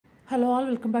Hello all,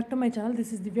 welcome back to my channel.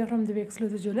 This is Divya from Divya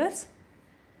Exclusive Jewelers.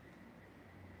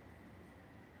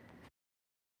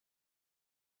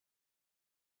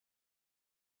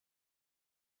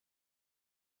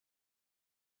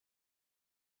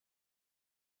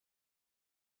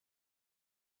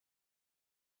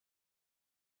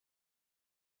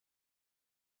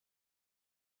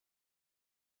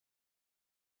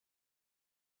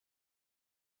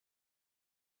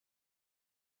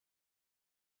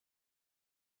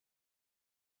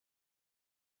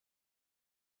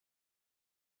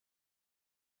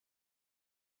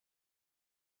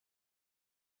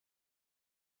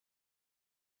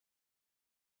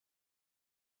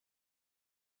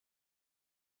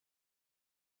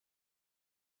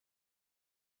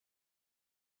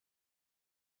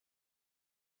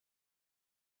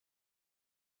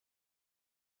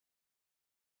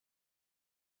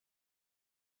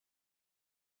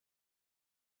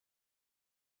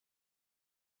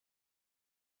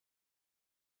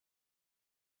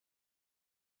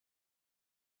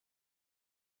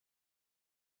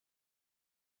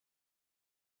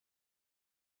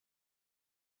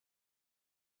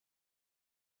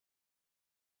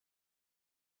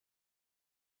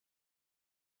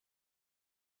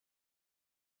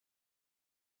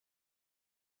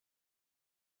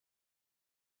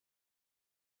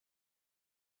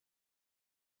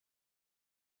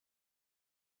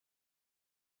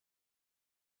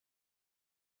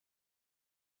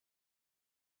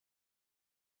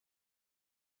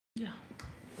 Yeah.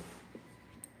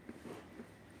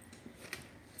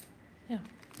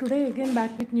 Today again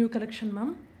back with new collection,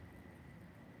 ma'am.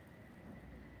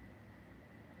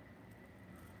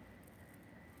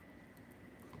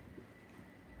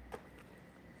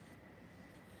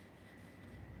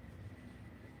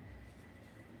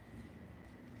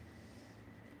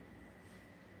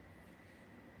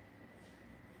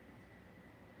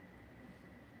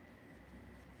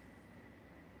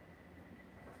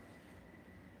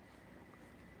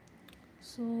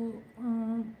 So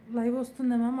live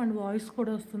వస్తుందా ma'am and voice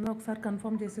కూడా వస్తుందా ఒకసారి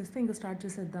confirm చేసేస్తే ఇంకా start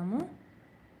చేసేద్దాము.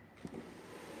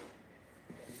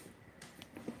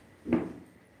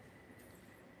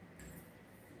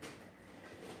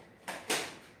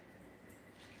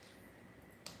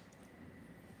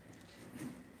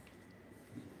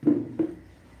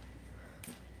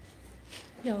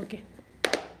 Okay,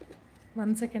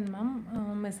 1 second ma'am.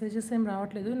 Messages ఏం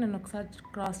రావట్లేదు, నేను ఒకసారి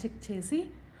క్రాస్ చెక్ చేసి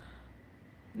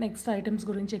నెక్స్ట్ ఐటమ్స్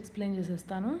గురించి ఎక్స్ప్లెయిన్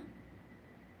చేసేస్తాను.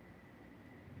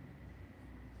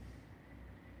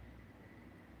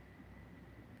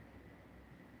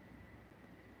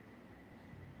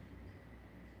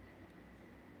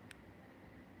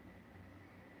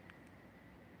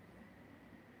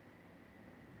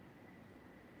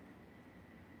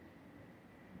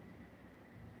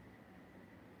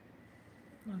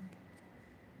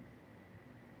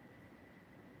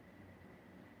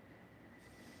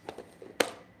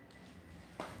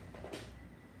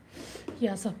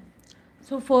 Okay, sir.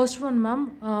 So first one ma'am,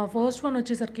 first one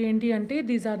వచ్చేసరికి ఏంటి అంటే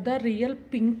these are the real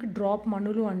pink drop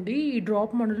మణులు అండి. ఈ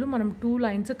డ్రాప్ మణులు మనం 2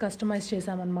 లైన్స్ కస్టమైజ్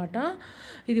చేసామన్నమాట.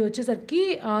 ఇది వచ్చేసరికి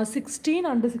 16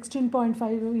 అండ్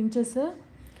 16.5 ఇంచెస్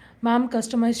మ్యామ్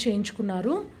కస్టమైజ్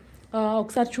చేయించుకున్నారు.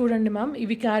 ఒకసారి చూడండి మ్యామ్,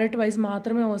 ఇవి క్యారెట్ వైజ్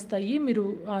మాత్రమే వస్తాయి, మీరు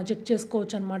చెక్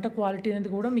చేసుకోవచ్చు అనమాట. క్వాలిటీ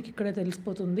అనేది కూడా మీకు ఇక్కడే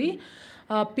తెలిసిపోతుంది.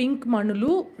 పింక్ మణులు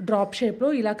డ్రాప్ షేప్లో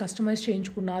ఇలా కస్టమైజ్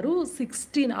చేయించుకున్నారు.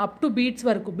 16 అప్ టు బీట్స్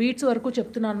వరకు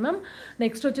చెప్తున్నాను మ్యామ్.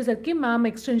 నెక్స్ట్ వచ్చేసరికి మ్యామ్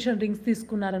ఎక్స్టెన్షన్ రింగ్స్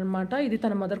తీసుకున్నారనమాట. ఇది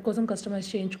తన మదర్ కోసం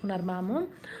కస్టమైజ్ చేయించుకున్నారు మ్యామ్.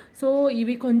 సో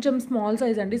ఇవి కొంచెం స్మాల్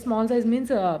సైజ్ అండి. Small size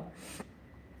means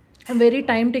very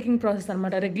time taking process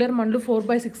అనమాట. రెగ్యులర్ మణులు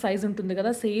 4/6 సైజ్ ఉంటుంది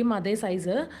కదా, సేమ్ అదే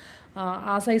సైజు.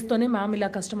 ఆ సైజ్తోనే మ్యామ్ ఇలా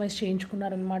కస్టమైజ్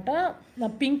చేయించుకున్నారనమాట.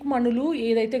 పింక్ మణులు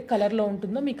ఏదైతే కలర్లో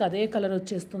ఉంటుందో మీకు అదే కలర్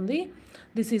వచ్చేస్తుంది.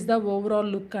 This is the overall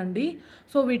look అండి.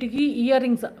 సో వీటికి ఇయర్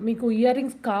రింగ్స్, మీకు ఇయర్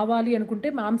రింగ్స్ కావాలి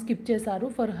అనుకుంటే మ్యామ్ స్కిప్ చేశారు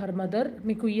ఫర్ హర్ మదర్.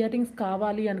 మీకు ఇయర్ రింగ్స్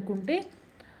కావాలి అనుకుంటే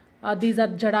దీస్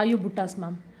ఆర్ జడాయు బుట్టాస్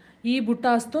మ్యామ్. ఈ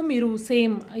బుట్టాస్తో మీరు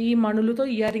సేమ్ ఈ మణులతో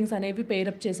ఇయర్ రింగ్స్ అనేవి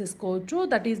పేరప్ చేసేసుకోవచ్చు.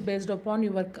 That is based upon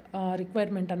your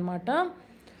requirement అనమాట.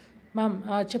 మ్యామ్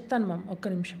చెప్తాను మ్యామ్, ఒక్క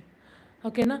నిమిషం.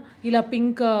 ఓకేనా, ఇలా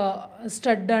pink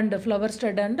stud and flower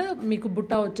stud and మీకు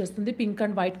బుట్టా వచ్చేస్తుంది పింక్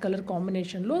అండ్ వైట్ కలర్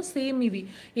కాంబినేషన్లో. సేమ్ ఇవి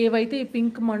ఏవైతే ఈ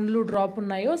పింక్ మణులు డ్రాప్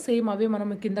ఉన్నాయో సేమ్ అవే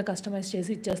మనం కింద కస్టమైజ్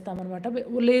చేసి ఇచ్చేస్తామన్నమాట.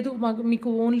 లేదు మీకు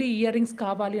ఓన్లీ ఇయర్ రింగ్స్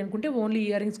కావాలి అనుకుంటే ఓన్లీ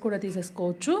ఇయర్ రింగ్స్ కూడా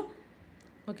తీసేసుకోవచ్చు.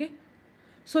 ఓకే,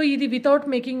 సో ఇది వితౌట్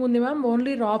మేకింగ్ ఉంది మ్యామ్.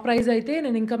 ఓన్లీ రా ప్రైస్ అయితే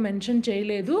నేను ఇంకా మెన్షన్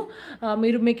చేయలేదు.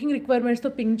 మీరు మేకింగ్ రిక్వైర్మెంట్స్తో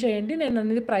పింక్ చేయండి, నేను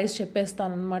అనేది ప్రైస్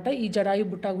చెప్పేస్తాను అనమాట. ఈ జడాయు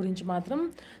బుట్టా గురించి మాత్రం.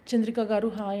 చంద్రిక గారు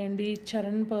హాయ్ అండి.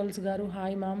 చరణ్ పర్ల్స్ గారు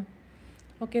హాయ్ మ్యామ్.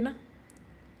 ఓకేనా,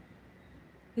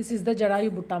 this is the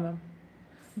జడాయు Butta ma'am.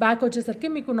 Back వచ్చేసరికి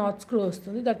మీకు నార్త్ స్క్రూ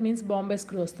వస్తుంది, దట్ మీన్స్ బాంబే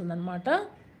స్క్రూ వస్తుంది అనమాట.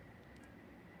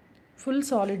 Full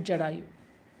solid జడాయు.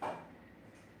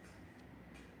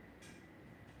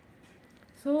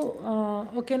 సో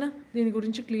ఓకేనా, దీని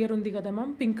గురించి క్లియర్ ఉంది కదా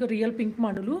మ్యామ్. Pink, real pink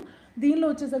మడులు. దీనిలో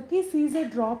వచ్చేసరికి సీజెడ్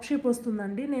డ్రాప్ షేప్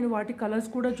వస్తుందండి. నేను వాటి కలర్స్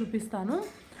కూడా చూపిస్తాను,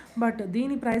 బట్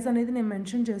దీని ప్రైస్ అనేది నేను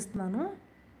మెన్షన్ చేస్తున్నాను.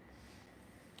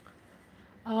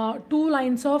 2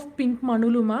 lines ఆఫ్ పింక్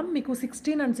మణులు మ్యామ్. మీకు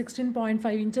 16 and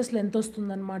 16.5 inches లెంత్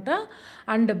వస్తుందన్నమాట.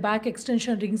 అండ్ బ్యాక్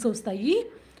ఎక్స్టెన్షన్ రింగ్స్ వస్తాయి.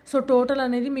 సో టోటల్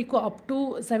అనేది మీకు అప్ టు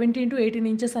 17 to 18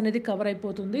 inches అనేది కవర్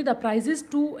అయిపోతుంది. The price is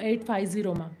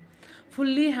 2850 ma'am.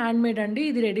 Fully handmade అండి,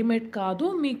 ఇది రెడీమేడ్ కాదు.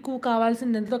 మీకు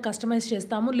కావాల్సిన ఎంతో కస్టమైజ్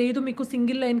చేస్తాము. లేదు మీకు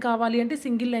సింగిల్ లైన్ కావాలి అంటే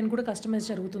సింగిల్ లైన్ కూడా కస్టమైజ్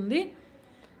జరుగుతుంది.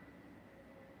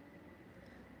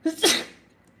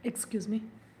 Excuse me.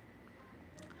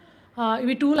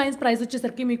 ఇవి 2 lines ప్రైస్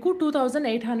వచ్చేసరికి మీకు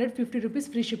 2850 rupees,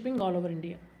 free shipping all over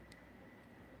India.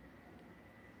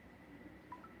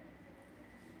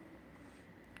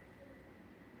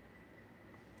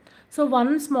 So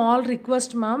one small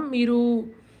request ma'am, మీరు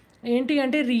ఏంటి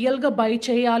అంటే రియల్గా బై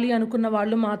చేయాలి అనుకున్న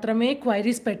వాళ్ళు మాత్రమే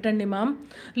క్వైరీస్ పెట్టండి మ్యామ్.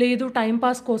 లేదు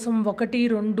టైంపాస్ కోసం 1,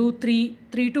 2,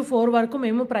 3 to 4 వరకు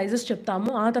మేము ప్రైజెస్ చెప్తాము.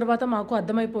 ఆ తర్వాత మాకు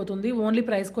అర్థమైపోతుంది ఓన్లీ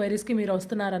ప్రైస్ క్వైరీస్కి మీరు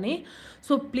వస్తున్నారని.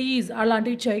 సో ప్లీజ్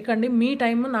అలాంటివి చేయకండి. మీ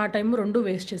టైం నా టైం 2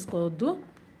 వేస్ట్ చేసుకోవద్దు.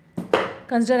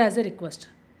 Consider as a request.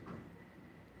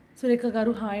 Surekha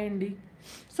గారు హాయ్ అండి.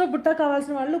 సో బుట్ట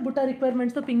కావాల్సిన వాళ్ళు బుట్ట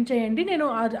రిక్వైర్మెంట్స్తో పింక్ చేయండి, నేను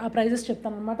ఆ ప్రైజెస్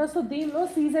చెప్తాను అనమాట. సో దీనిలో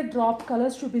సీజెడ్ డ్రాప్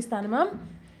కలర్స్ చూపిస్తాను ma'am.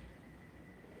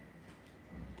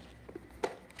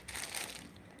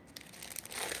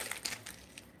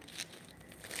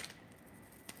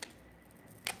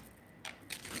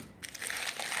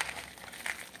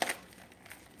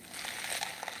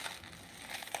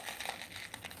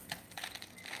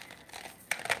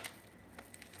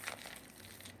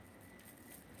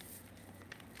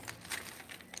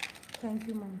 Thank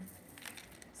you ma'am.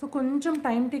 So కొంచెం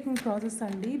టైం టేకింగ్ ప్రాసెస్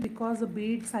అండి, బికాజ్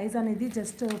బీడ్ సైజ్ అనేది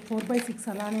జస్ట్ 4/6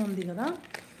 అలానే ఉంది కదా.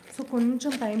 సో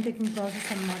కొంచెం టైం టేకింగ్ ప్రాసెస్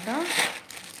అనమాట.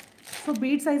 సో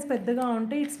బీడ్ సైజ్ పెద్దగా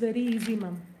ఉంటే ఇట్స్ వెరీ ఈజీ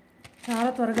మ్యామ్, చాలా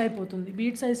త్వరగా అయిపోతుంది.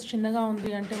 బీడ్ సైజ్ చిన్నగా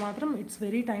ఉంది అంటే మాత్రం it's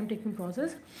very time taking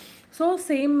process. So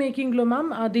same మేకింగ్లో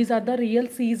ma'am these are the real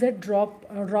CZ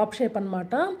drop shape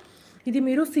అనమాట. ఇది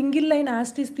మీరు సింగిల్ లైన్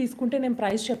యాస్టీస్ తీసుకుంటే నేను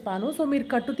ప్రైస్ చెప్పాను. సో మీరు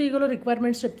కట్టు తీగలో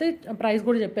రిక్వైర్మెంట్స్ చెప్తే ప్రైస్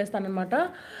కూడా చెప్పేస్తానమాట.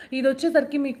 ఇది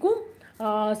వచ్చేసరికి మీకు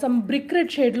సమ్ బ్రిక్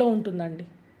రెడ్ షేడ్లో ఉంటుందండి.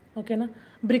 ఓకేనా,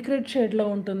 బ్రిక్ రెడ్ షేడ్లో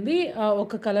ఉంటుంది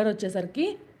ఒక కలర్ వచ్చేసరికి.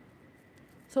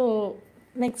 సో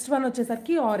నెక్స్ట్ వన్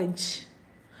వచ్చేసరికి ఆరెంజ్,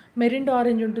 మెరిండ్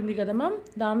ఆరెంజ్ ఉంటుంది కదా మ్యామ్.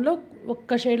 దానిలో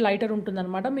ఒక్క షేడ్ లైటర్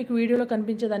ఉంటుందన్నమాట. మీకు వీడియోలో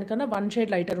కనిపించే దానికన్నా 1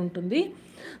 shade లైటర్ ఉంటుంది.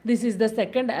 This is the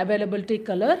second availability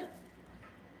colour.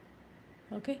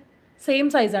 Okay, same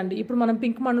size అండి. ఇప్పుడు మనం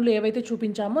పింక్ మణులు ఏవైతే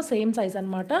చూపించామో సేమ్ సైజ్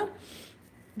అనమాట.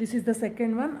 This is the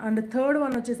second one. And third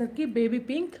one వచ్చేసరికి baby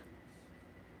pink.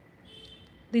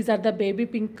 These are the baby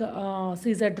pink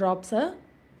Caesar drops.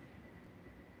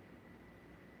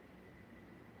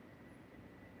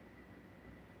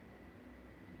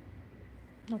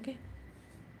 Okay,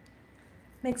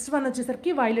 next one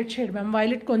వచ్చేసరికి violet shade ma'am.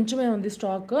 Violet కొంచెమే ఉంది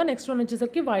స్టాక్. నెక్స్ట్ వన్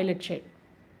వచ్చేసరికి వైలెట్ షేడ్.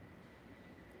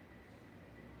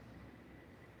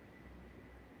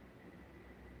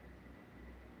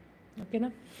 ఓకేనా,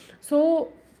 so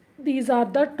these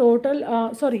are the total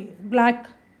black.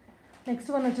 Next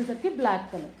one వచ్చేసరికి black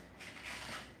colour.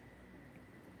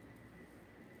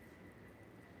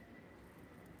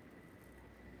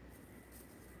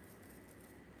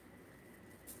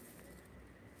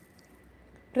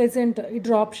 Present ఈ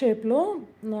drop షేప్లో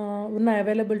ఉన్న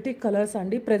availability colours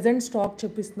అండి. ప్రెజెంట్ స్టాక్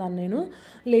చూపిస్తున్నాను నేను.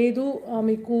 లేదు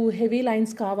మీకు హెవీ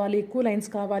లైన్స్ కావాలి, ఎక్కువ లైన్స్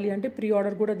కావాలి అంటే ప్రీ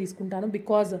ఆర్డర్ కూడా తీసుకుంటాను.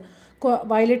 బికాజ్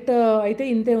వైలెట్ అయితే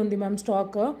ఇంతే ఉంది మ్యామ్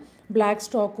స్టాక్, బ్లాక్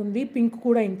స్టాక్ ఉంది, పింక్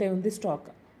కూడా ఇంతే ఉంది స్టాక్,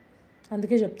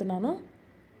 అందుకే చెప్తున్నాను.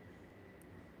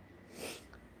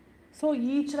 సో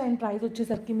ఈచ్ లైన్ ప్రైస్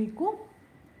వచ్చేసరికి మీకు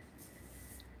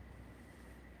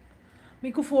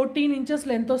 14 inches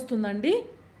లెంత్ వస్తుందండి.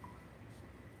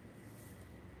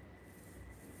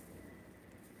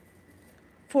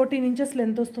 14 inches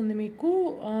లెంత్ వస్తుంది మీకు.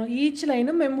 ఈచ్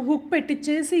లైన్ మేము హుక్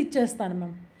పెట్టించేసి ఇచ్చేస్తాను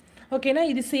మ్యామ్. ఓకేనా,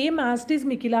 ఇది సేమ్ యాస్టీస్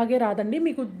మీకు ఇలాగే రాదండి.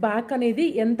 మీకు బ్యాక్ అనేది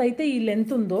ఎంతైతే ఈ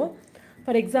లెంత్ ఉందో,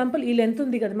 ఫర్ ఎగ్జాంపుల్ ఈ లెంత్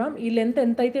ఉంది కదా మ్యామ్, ఈ లెంత్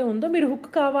ఎంతైతే ఉందో మీరు హుక్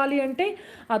కావాలి అంటే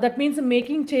దట్ మీన్స్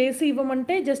మేకింగ్ చేసి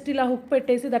ఇవ్వమంటే జస్ట్ ఇలా హుక్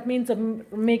పెట్టేసి దట్ మీన్స్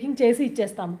మేకింగ్ చేసి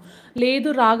ఇచ్చేస్తాము.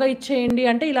 లేదు రాగా ఇచ్చేయండి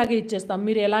అంటే ఇలాగే ఇచ్చేస్తాం.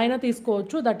 మీరు ఎలా అయినా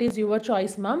తీసుకోవచ్చు, that is your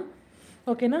choice ma'am.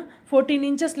 ఓకేనా, 14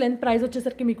 inches లెంత్ ప్రైస్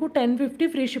వచ్చేసరికి మీకు 1050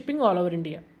 free shipping all over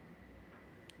India.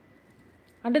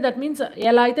 అంటే దట్ మీన్స్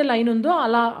ఎలా అయితే లైన్ ఉందో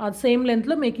అలా సేమ్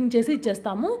లెంత్లో మేకింగ్ చేసి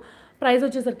ఇచ్చేస్తాము. ప్రైస్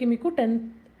వచ్చేసరికి మీకు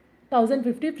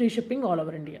 1050 free shipping all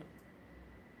over India.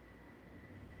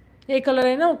 ఏ కలర్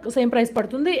అయినా సేమ్ ప్రైస్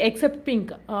పడుతుంది ఎక్సెప్ట్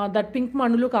పింక్. దట్ పింక్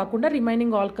మణులు కాకుండా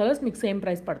రిమైనింగ్ ఆల్ కలర్స్ మీకు సేమ్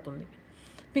ప్రైస్ పడుతుంది.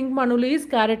 పింక్ మణులు ఈజ్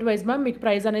క్యారెట్ వైజ్ మ్యామ్, మీకు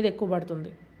ప్రైస్ అనేది ఎక్కువ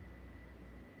పడుతుంది.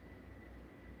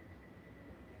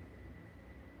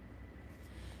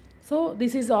 So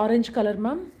this is orange colour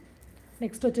ma'am.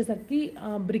 Next వచ్చేసరికి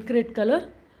బ్రిక్ రెడ్ కలర్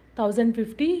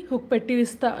 1050. హుక్ పెట్టి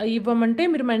ఇవ్వమంటే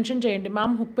మీరు మెన్షన్ చేయండి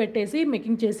మ్యామ్, హుక్ పెట్టేసి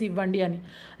మేకింగ్ చేసి ఇవ్వండి అని.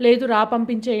 లేదు రా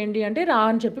పంపించేయండి అంటే రా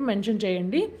అని చెప్పి మెన్షన్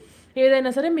చేయండి.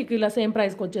 ఏదైనా సరే మీకు ఇలా సేమ్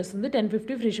ప్రైస్కి వచ్చేస్తుంది.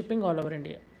 1050 free shipping all over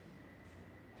India.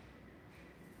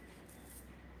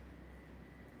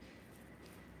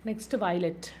 Next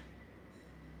violet.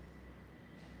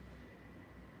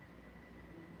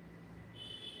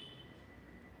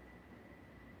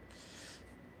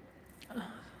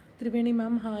 Triveni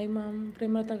ma'am hi ma'am.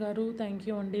 Premalatha గారు థ్యాంక్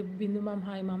యూ అండి. బిందు ma'am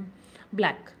hi ma'am.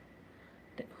 Black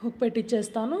hook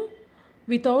పెట్టిచ్చేస్తాను.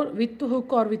 With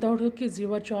hook are without hook is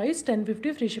your choice.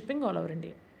 1050 free shipping all over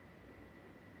India.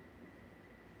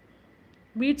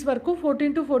 Beats వరకు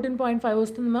 14 to 14.5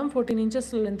 వస్తుంది ma'am. 14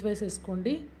 inches length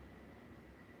వేసేసుకోండి.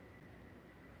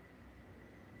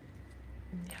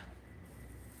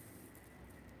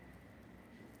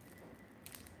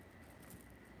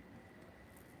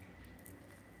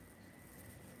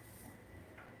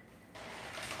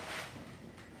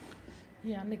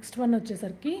 Next one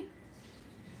వచ్చేసరికి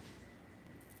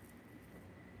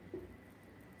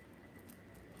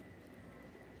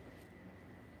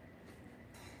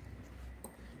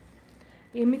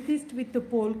ఎమిథిస్ట్ with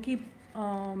పోల్కి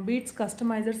beats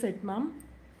కస్టమైజర్ set ma'am.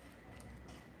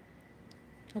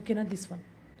 ఓకేనా, this one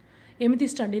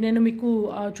ఎమిథిస్ట్ అండి. నేను మీకు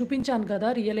చూపించాను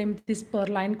కదా రియల్ ఎమిథిస్ట్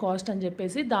పర్ లైన్ కాస్ట్ అని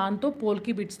చెప్పేసి, దాంతో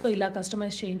పోల్కి బిట్స్తో ఇలా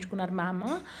కస్టమైజ్ చేయించుకున్నారు మ్యామ్.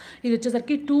 ఇది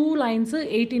వచ్చేసరికి 2 lines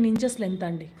 18 inches లెంత్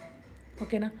అండి.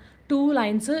 ఓకేనా, 2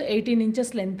 lines 18 inches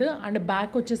length. And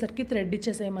back వచ్చేసరికి thread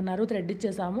ఇచ్చేసేయమన్నారు, thread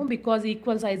ఇచ్చేసాము. Because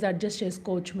equal size adjust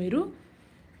చేసుకోవచ్చు మీరు.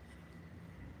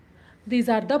 These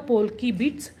are the పోల్కి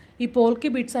bits. ఈ పోల్కి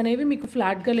బిట్స్ అనేవి మీకు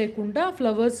ఫ్లాట్గా లేకుండా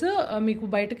ఫ్లవర్స్ మీకు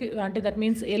బయటకి, అంటే దట్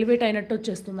మీన్స్ ఎలివేట్ అయినట్టు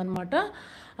వచ్చేస్తుంది అనమాట.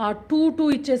 2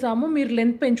 ఇచ్చేసాము. మీరు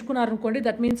లెంత్ పెంచుకున్నారనుకోండి,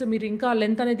 దట్ మీన్స్ మీరు ఇంకా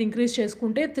లెంత్ అనేది ఇంక్రీజ్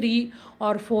చేసుకుంటే 3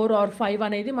 or 4 or 5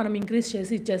 అనేది మనం ఇంక్రీజ్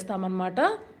చేసి ఇచ్చేస్తామన్నమాట.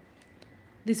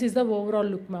 This is the overall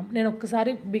look ma'am. నేను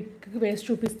ఒక్కసారి బిగ్ వేసి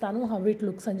చూపిస్తాను హౌ ఇట్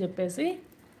లుక్స్ అని చెప్పేసి.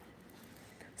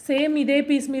 సేమ్ ఇదే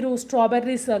పీస్ మీరు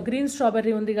స్ట్రాబెర్రీస్, గ్రీన్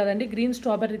స్ట్రాబెర్రీ ఉంది కదండి, గ్రీన్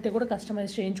స్ట్రాబెర్రీతో కూడా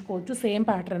కస్టమైజ్ చేయించుకోవచ్చు. Same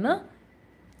pattern.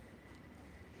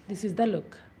 This is the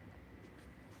look.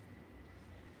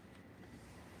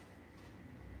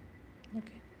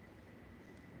 Okay,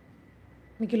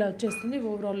 మీకు ఇలా వచ్చేస్తుంది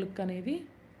ఓవరాల్ లుక్ అనేది.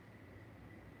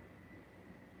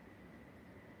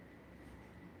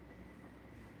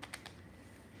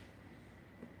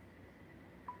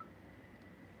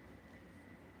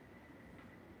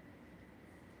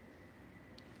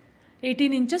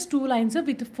 Eighteen inches 2 lines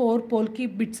with 4 పోల్కి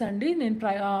bits అండి. నేను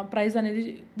ప్రైస్ అనేది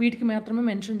వీటికి మాత్రమే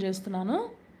మెన్షన్ చేస్తున్నాను.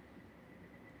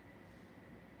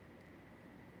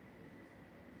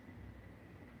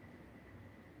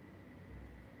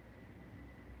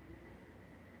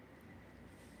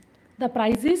 The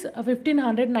price is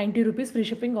 1590 rupees free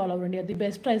shipping all over India. The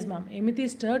best price ma'am.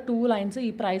 ఎమిథిస్ట్ 2 lines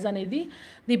ఈ ప్రైస్ అనేది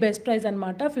ది బెస్ట్ ప్రైస్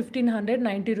అనమాట.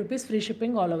 1590 rupees free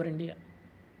shipping all over India.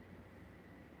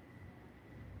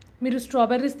 మీరు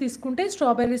స్ట్రాబెర్రీస్ తీసుకుంటే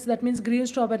strawberries, that means green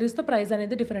స్ట్రాబెర్రీస్తో price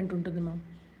అనేది different ఉంటుంది ma'am.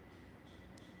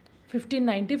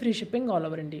 1590 free shipping all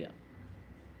over India.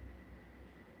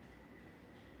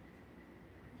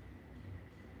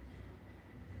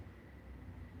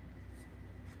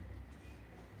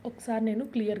 ఒకసారి నేను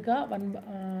క్లియర్గా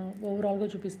ఓవరాల్గా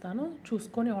చూపిస్తాను,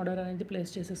 చూసుకొని ఆర్డర్ అనేది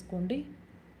ప్లేస్ చేసేసుకోండి.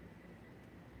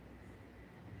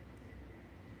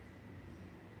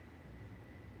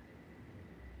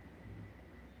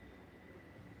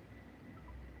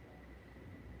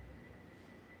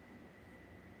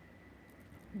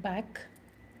 బ్యాక్,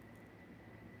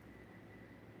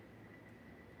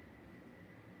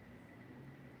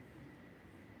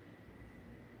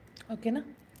 ఓకేనా.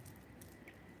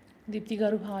 దీప్తి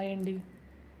గారు హాయ్ అండి.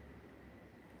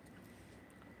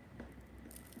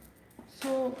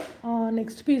 So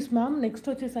next piece ma'am. Next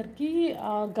వచ్చేసరికి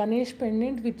Ganesh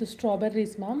pendant with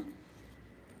strawberries ma'am.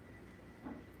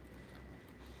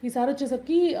 ఈసారి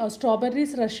వచ్చేసరికి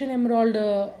స్ట్రాబెర్రీస్ రష్యన్ ఎమరాల్డ్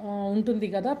ఉంటుంది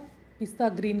కదా, పిస్తా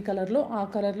గ్రీన్ కలర్లో, ఆ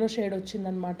కలర్లో షేడ్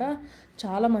వచ్చిందనమాట.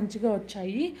 చాలా మంచిగా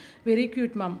వచ్చాయి. Very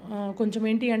cute ma'am. కొంచెం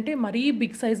ఏంటి అంటే మరీ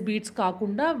బిగ్ సైజ్ బీడ్స్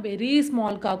కాకుండా, వెరీ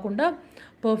స్మాల్ కాకుండా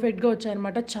పర్ఫెక్ట్గా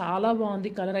వచ్చాయన్నమాట. చాలా బాగుంది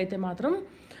కలర్ అయితే మాత్రం.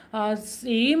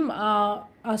 సేమ్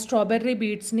ఆ స్ట్రాబెర్రీ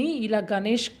బీడ్స్ని ఇలా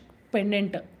గణేష్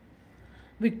పెండెంట్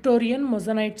విక్టోరియన్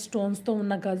మొజనైట్ స్టోన్స్తో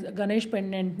ఉన్న గణేష్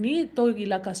పెండెంట్ని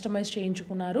ఇలా కస్టమైజ్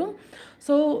చేయించుకున్నారు.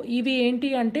 సో ఇవి ఏంటి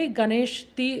అంటే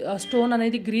గణేష్ది స్టోన్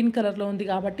అనేది గ్రీన్ కలర్లో ఉంది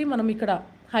కాబట్టి మనం ఇక్కడ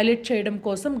హైలైట్ చేయడం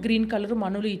కోసం గ్రీన్ కలర్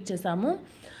మణులు ఇచ్చేసాము.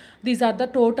 These are the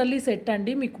totally set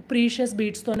అండి. మీకు ప్రీషియస్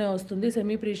బీడ్స్తోనే వస్తుంది,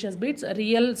 semi precious beads,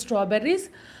 real strawberries,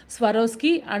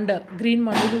 Swarovski and green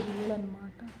మణులు రియల్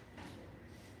అనమాట.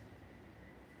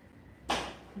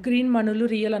 గ్రీన్ మణులు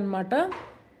రియల్ అనమాట.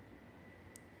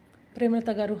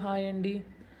 ప్రేమలత గారు హాయ్ అండి.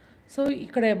 సో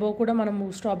ఇక్కడ అబోవ్ కూడా మనము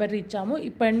స్ట్రాబెర్రీ ఇచ్చాము. ఈ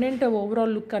పెండెంట్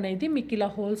ఓవరాల్ లుక్ అనేది మీకు ఇలా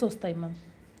హోల్స్ వస్తాయి మ్యామ్.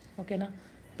 ఓకేనా,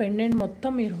 పెండెంట్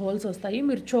మొత్తం మీరు హోల్స్ వస్తాయి.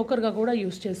 మీరు చోకర్గా కూడా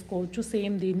యూస్ చేసుకోవచ్చు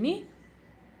సేమ్ దీన్ని.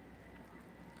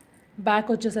 బ్యాక్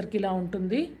వచ్చేసరికి ఇలా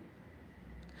ఉంటుంది.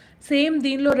 సేమ్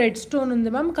దీనిలో రెడ్ స్టోన్ ఉంది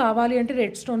మ్యామ్, కావాలి అంటే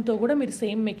రెడ్ స్టోన్తో కూడా మీరు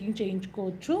సేమ్ మేకింగ్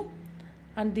చేయించుకోవచ్చు.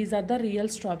 And these are the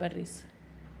real strawberries.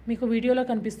 మీకు వీడియోలో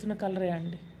కనిపిస్తున్న కలరే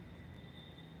అండి.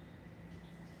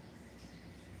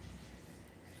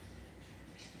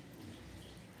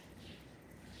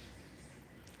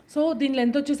 సో దీని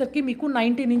లెంత్ వచ్చేసరికి మీకు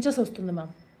 19 ఇంచెస్ వస్తుంది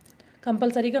మ్యామ్.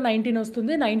 కంపల్సరీగా 19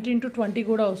 వస్తుంది, 19 to 20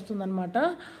 కూడా వస్తుంది అనమాట.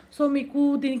 సో మీకు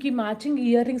దీనికి మ్యాచింగ్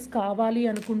ఇయర్ రింగ్స్ కావాలి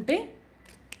అనుకుంటే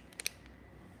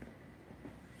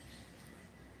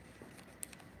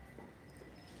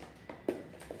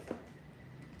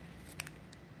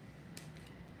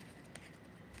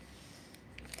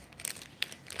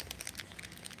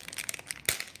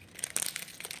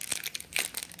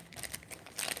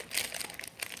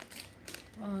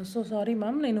సో సారీ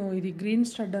మ్యామ్, నేను ఇది గ్రీన్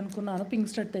స్టడ్ అనుకున్నాను, పింక్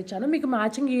స్టడ్ తెచ్చాను. మీకు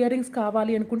మ్యాచింగ్ ఇయర్ రింగ్స్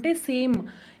కావాలి అనుకుంటే సేమ్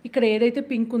ఇక్కడ ఏదైతే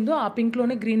పింక్ ఉందో ఆ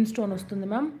పింక్లోనే గ్రీన్ స్టోన్ వస్తుంది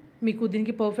మ్యామ్. మీకు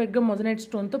దీనికి పర్ఫెక్ట్గా మొజనైట్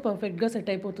స్టోన్తో పర్ఫెక్ట్గా సెట్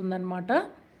అయిపోతుంది అనమాట.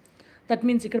 దట్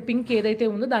మీన్స్ ఇక్కడ పింక్ ఏదైతే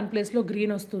ఉందో దాని ప్లేస్లో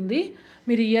గ్రీన్ వస్తుంది.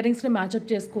 మీరు ఇయర్ రింగ్స్ని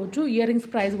మ్యాచ్అప్ చేసుకోవచ్చు. ఇయర్ రింగ్స్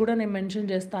ప్రైస్ కూడా నేను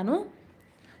మెన్షన్ చేస్తాను.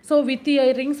 So with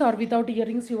ear rings are without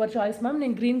ear rings your choice ma'am.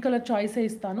 నేను గ్రీన్ కలర్ చాయిసే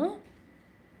ఇస్తాను.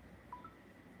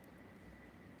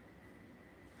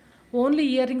 ఓన్లీ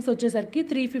ఇయర్ రింగ్స్ వచ్చేసరికి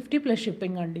 350 ప్లస్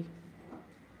షిప్పింగ్ అండి.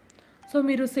 సో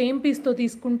మీరు సేమ్ పీస్తో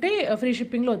తీసుకుంటే ఫ్రీ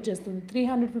షిప్పింగ్లో వచ్చేస్తుంది.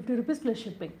 350 రూపీస్ ప్లస్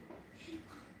షిప్పింగ్.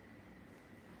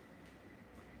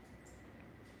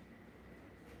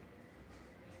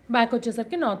 బ్యాక్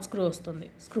వచ్చేసరికి నాట్ స్క్రూ వస్తుంది,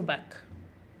 స్క్రూ బ్యాక్.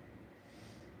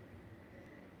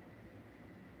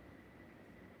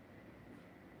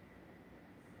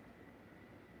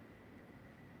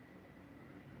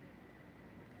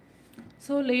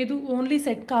 సో లేదు ఓన్లీ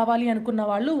సెట్ కావాలి అనుకున్న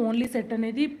వాళ్ళు ఓన్లీ సెట్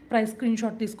అనేది ప్రైస్ స్క్రీన్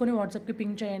షాట్ తీసుకొని వాట్సాప్కి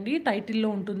పింక్ చేయండి. టైటిల్లో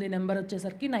ఉంటుంది నెంబర్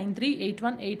వచ్చేసరికి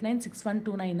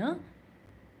 9381896129.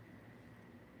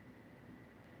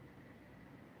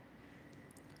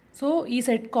 సో ఈ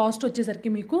సెట్ కాస్ట్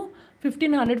వచ్చేసరికి మీకు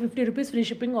 1550 rupees free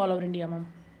shipping all over India ma'am.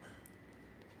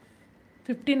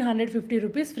 1550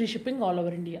 rupees free shipping all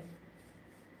over India.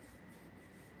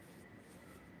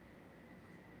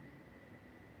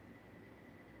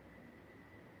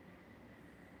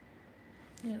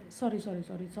 Sorry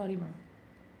ma'am.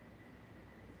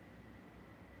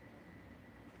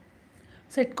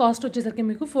 Set cost వచ్చేసరికి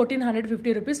మీకు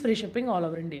 1450 rupees free shipping all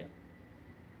over India.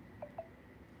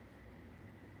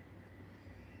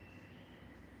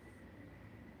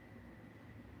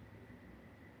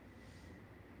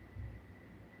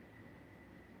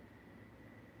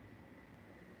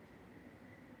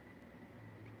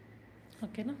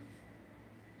 ఓకేనా.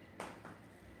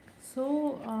 సో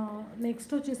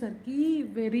నెక్స్ట్ వచ్చేసరికి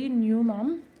very new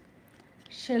ma'am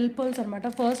shell pearls అనమాట.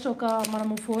 First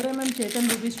మనము 4mm Chetan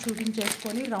rubies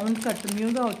చూపించేసుకొని round cut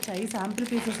న్యూగా వచ్చాయి, sample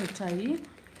pieces వచ్చాయి.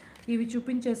 ఇవి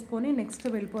చూపించేసుకొని నెక్స్ట్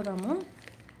వెళ్ళిపోదాము.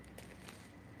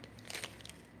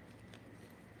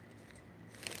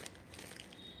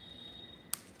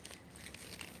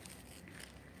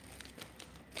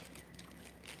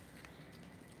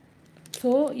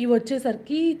 సో ఇవి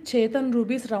వచ్చేసరికి Chetan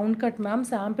rubies round cut ma'am.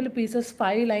 Sample pieces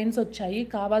 5 lines వచ్చాయి.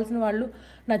 కావాల్సిన వాళ్ళు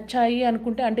నచ్చాయి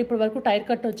అనుకుంటే, అంటే ఇప్పటి వరకు టైర్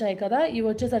కట్ వచ్చాయి కదా, ఇవి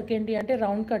వచ్చేసరికి ఏంటి అంటే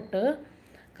రౌండ్ కట్.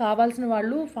 కావాల్సిన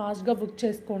వాళ్ళు ఫాస్ట్గా బుక్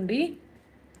చేసుకోండి.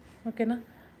 ఓకేనా.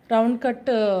 రౌండ్ కట్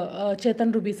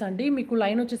చేతన్ రూబీస్ అండి. మీకు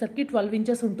లైన్ వచ్చేసరికి 12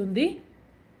 ఇంచెస్ ఉంటుంది.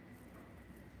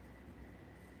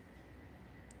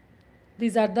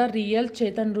 These are the real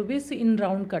Chetan rubies in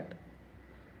round cut.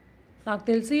 నాకు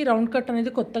తెలిసి రౌండ్ కట్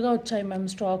అనేది కొత్తగా వచ్చాయి మ్యామ్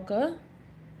స్టాక్.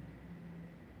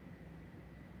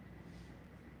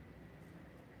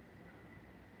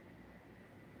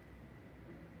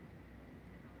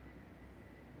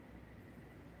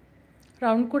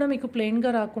 రౌండ్ కూడా మీకు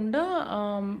ప్లెయిన్గా రాకుండా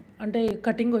అంటే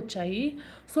కటింగ్ వచ్చాయి.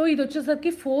 సో ఇది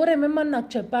వచ్చేసరికి 4mm అని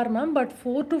నాకు చెప్పారు మ్యామ్, బట్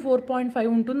 4 to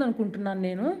 4.5 ఉంటుంది అనుకుంటున్నాను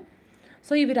నేను.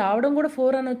 సో ఇవి రావడం కూడా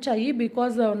 4 అని వచ్చాయి,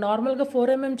 బికాజ్ నార్మల్గా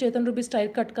 4mm Chetan rubies tyre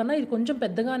cut కన్నా ఇది కొంచెం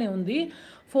పెద్దగానే ఉంది.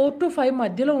 4 to 5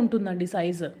 మధ్యలో ఉంటుందండి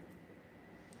సైజు.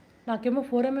 నాకేమో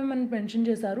 4 mm అని మెన్షన్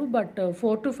చేశారు, బట్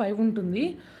 4 to 5 ఉంటుంది.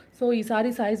 సో ఈసారి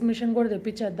సైజ్ మిషన్ కూడా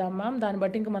తెప్పించేద్దాం మ్యామ్, దాన్ని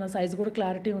బట్టి ఇంకా మన సైజ్ కూడా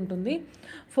క్లారిటీ ఉంటుంది.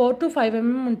 4 to 5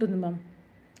 mm ఉంటుంది మ్యామ్.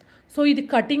 సో ఇది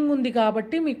కటింగ్ ఉంది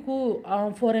కాబట్టి మీకు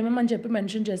 4 mm అని చెప్పి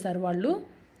మెన్షన్ చేశారు వాళ్ళు.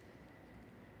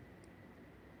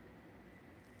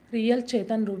 Real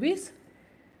Chetan rubies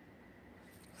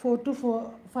 4 to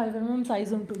 5 mm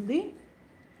size ఉంటుంది.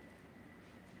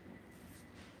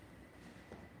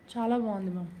 చాలా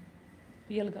బాగుంది మ్యామ్,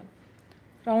 రియల్గా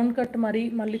రౌండ్ కట్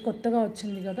మళ్ళీ కొత్తగా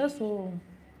వచ్చింది కదా.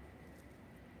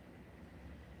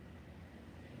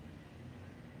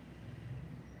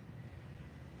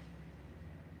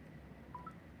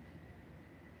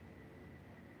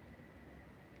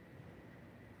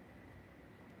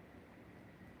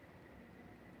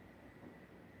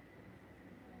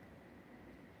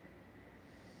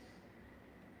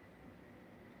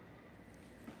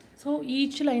 So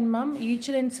each line ma'am, each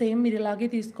line same మీరు ఇలాగే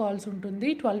తీసుకోవాల్సి ఉంటుంది.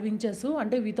 12 inches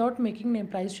అంటే వితౌట్ మేకింగ్ నేను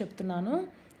ప్రైస్ చెప్తున్నాను.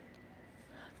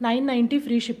 990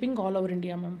 free shipping all over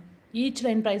India ma'am. Each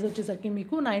line price వచ్చేసరికి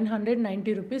మీకు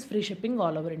 990 rupees free shipping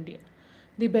all over India.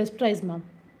 The best price ma'am,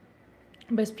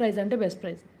 best price అంటే బెస్ట్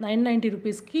ప్రైస్. 990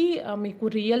 రూపీస్కి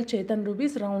మీకు real Chetan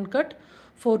rubies round cut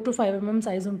 4 to 5 mm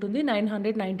size ఉంటుంది.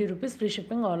 990 rupees free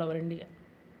shipping all over India.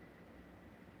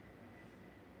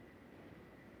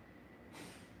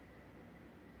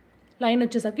 Line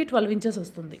వచ్చేసరికి 12 inches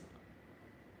వస్తుంది.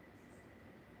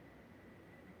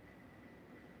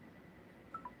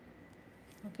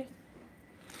 Okay,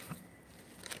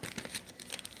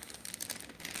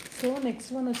 so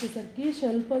next one వచ్చేసరికి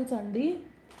shell pulse అండి.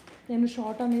 నేను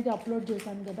short అనేది అప్లోడ్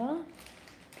చేశాను కదా,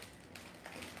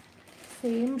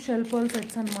 సేమ్ షెల్ పల్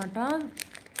సెట్స్ అనమాట.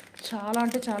 చాలా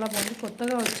అంటే చాలా బాగుంది,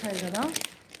 కొత్తగా వచ్చాయి కదా.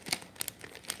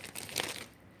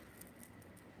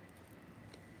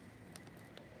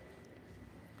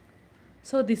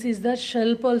 So this is the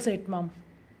shell pearl set ma'am.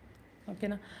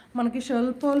 ఓకేనా, మనకి షెల్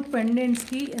పర్ల్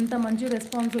పెండెంట్స్కి ఎంత మంచి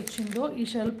రెస్పాన్స్ వచ్చిందో ఈ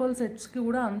షెల్ పర్ల్ సెట్స్కి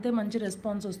కూడా అంతే మంచి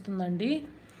రెస్పాన్స్ వస్తుందండి.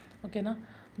 ఓకేనా,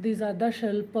 these are the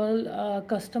shell pearl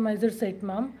customized set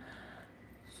ma'am.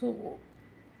 So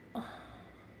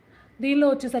దీనిలో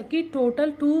వచ్చేసరికి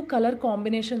టోటల్ 2 కలర్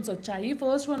కాంబినేషన్స్ వచ్చాయి.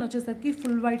 ఫస్ట్ వన్ వచ్చేసరికి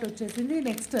ఫుల్ వైట్ వచ్చేసింది.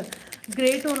 నెక్స్ట్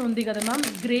గ్రే టోన్ ఉంది కదా ma'am,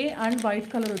 grey and white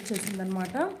colour వచ్చేసింది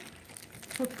అనమాట.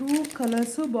 సో 2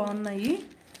 కలర్స్ బాగున్నాయి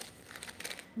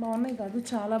కాదు,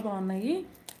 చాలా బాగున్నాయి.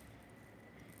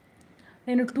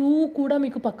 నేను 2 కూడా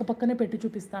మీకు పక్క పక్కనే పెట్టి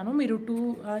చూపిస్తాను. మీరు 2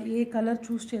 ఏ కలర్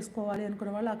చూస్ చేసుకోవాలి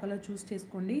అనుకున్న వాళ్ళు ఆ కలర్ చూస్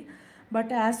చేసుకోండి.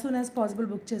 But as soon as possible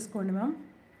book చేసుకోండి మ్యామ్.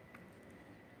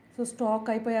 సో స్టాక్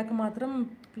అయిపోయాక మాత్రం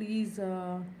ప్లీజ్,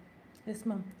 ఎస్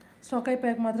మ్యామ్, స్టాక్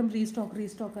అయిపోయాక మాత్రం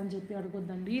రీస్టాక్ అని చెప్పి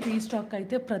అడగొద్దండి. రీస్టాక్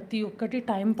అయితే ప్రతి ఒక్కటి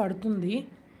టైం పడుతుంది.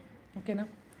 ఓకేనా,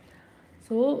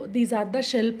 so these are the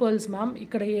shell pearls ma'am.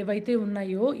 ఇక్కడ ఏవైతే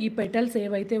ఉన్నాయో ఈ పెటల్స్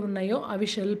ఏవైతే ఉన్నాయో అవి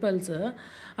షెల్ పర్ల్స్.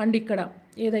 అండ్ ఇక్కడ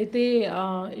ఏదైతే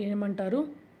ఏమంటారు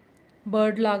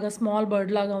బర్డ్ లాగా, స్మాల్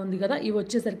బర్డ్ లాగా ఉంది కదా, ఇవి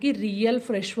వచ్చేసరికి real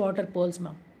fresh water pearls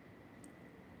ma'am.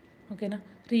 ఓకేనా,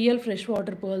 real fresh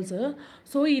water pearls.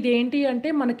 So ఇదేంటి అంటే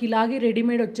మనకి ఇలాగే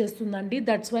రెడీమేడ్ వచ్చేస్తుందండి.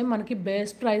 దట్స్ వై మనకి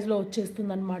బెస్ట్ ప్రైస్లో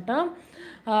వచ్చేస్తుంది అనమాట.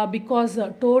 బికాజ్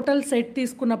టోటల్ సెట్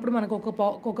తీసుకున్నప్పుడు మనకు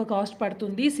ఒక కాస్ట్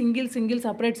పడుతుంది. సింగిల్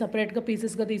సపరేట్గా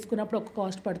పీసెస్గా తీసుకున్నప్పుడు ఒక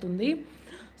కాస్ట్ పడుతుంది.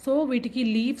 సో వీటికి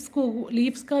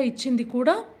లీవ్స్గా ఇచ్చింది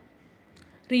కూడా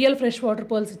రియల్ ఫ్రెష్ వాటర్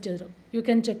పర్ల్స్ ఇచ్చారు. యూ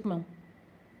కెన్ చెక్ మ్యామ్,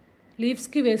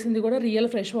 లీవ్స్కి వేసింది కూడా రియల్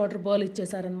ఫ్రెష్ వాటర్ పర్ల్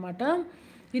ఇచ్చేసారనమాట.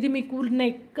 ఇది మీకు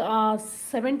నెక్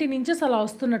 17 inches అలా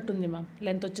వస్తున్నట్టుంది మ్యామ్.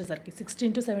 లెంత్ వచ్చేసరికి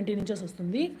 16 to 17 inches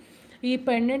వస్తుంది. ఈ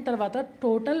పెండెంట్ తర్వాత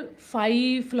టోటల్ 5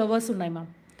 ఫ్లవర్స్ ఉన్నాయి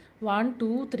మ్యామ్. 1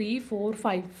 2 3 4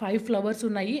 5 ఫ్లవర్స్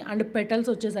ఉన్నాయి. అండ్ పెటల్స్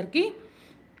వచ్చేసరికి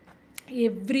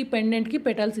ఎవ్రీ పెండెంట్కి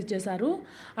పెటల్స్ ఇచ్చేసారు.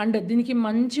 అండ్ దీనికి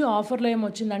మంచి ఆఫర్లో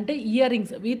ఏమొచ్చిందంటే ఇయర్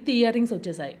రింగ్స్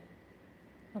వచ్చేసాయి.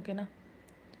 ఓకేనా,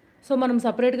 సో మనం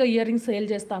సపరేట్గా ఇయర్ రింగ్స్ సేల్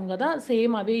చేస్తాం కదా,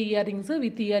 సేమ్ అవే ఇయర్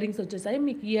రింగ్స్ వచ్చేసాయి.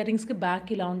 మీకు ఇయర్ రింగ్స్కి బ్యాక్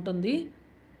ఇలా ఉంటుంది.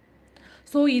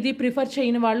 సో ఇది ప్రిఫర్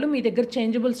చేయని వాళ్ళు మీ దగ్గర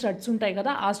చేంజబుల్ స్టడ్స్ ఉంటాయి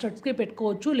కదా, ఆ స్టడ్స్కి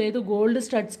పెట్టుకోవచ్చు. లేదు గోల్డ్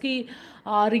స్టడ్స్కి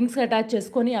రింగ్స్ అటాచ్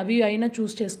చేసుకొని అవి అయినా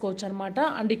చూస్ చేసుకోవచ్చు అనమాట.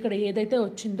 అండ్ ఇక్కడ ఏదైతే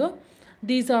వచ్చిందో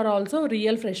these are also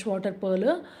real fresh water pearl.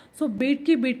 So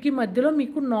బీట్కి మధ్యలో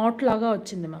మీకు నాట్ లాగా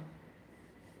వచ్చింది మ్యామ్.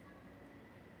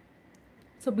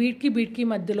 సో బీట్కి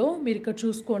మధ్యలో మీరు ఇక్కడ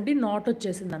చూసుకోండి నాట్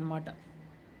వచ్చేసింది అనమాట.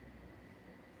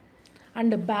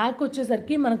 అండ్ బ్యాక్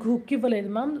వచ్చేసరికి మనకు హుక్ ఇవ్వలేదు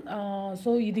మ్యామ్.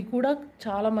 సో ఇది కూడా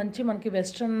చాలా మంచి మనకి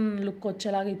వెస్ట్రన్ లుక్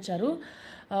వచ్చేలాగా ఇచ్చారు.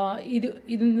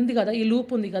 ఇది ఉంది కదా, ఈ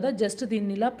లూప్ ఉంది కదా, జస్ట్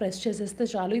దీన్ని ఇలా ప్రెస్ చేసేస్తే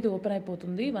చాలు, ఇది ఓపెన్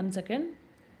అయిపోతుంది. 1 second.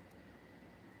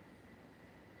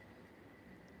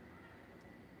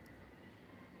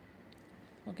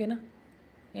 ఓకేనా,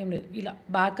 ఏం లేదు, ఇలా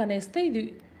బ్యాక్ అనేస్తే ఇది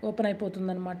ఓపెన్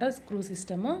అయిపోతుందన్నమాట స్క్రూ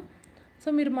సిస్టమ్. సో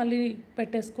మీరు మళ్ళీ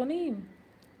పెట్టేసుకొని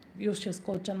యూస్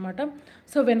చేసుకోవచ్చు అనమాట.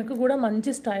 సో వెనక కూడా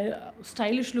మంచి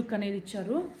స్టైలిష్ లుక్ అనేది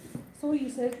ఇచ్చారు. సో ఈ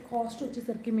సెట్ కాస్ట్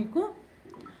వచ్చేసరికి మీకు,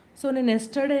 సో నేను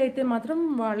ఎస్టర్డే అయితే మాత్రం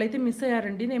వాళ్ళైతే మిస్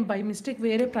అయ్యారండి, నేను బై మిస్టేక్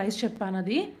వేరే ప్రైస్ చెప్పాను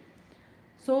అది.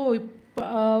 సో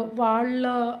వాళ్ళ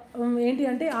ఏంటి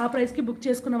అంటే ఆ ప్రైస్కి బుక్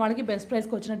చేసుకున్న వాళ్ళకి బెస్ట్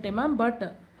ప్రైస్కి వచ్చినట్టే ma'am. But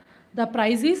the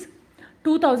praise is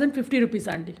 2050 rupees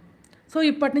అండి. సో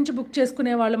ఇప్పటి నుంచి బుక్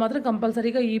చేసుకునే వాళ్ళు మాత్రం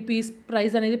కంపల్సరీగా ఈ పీస్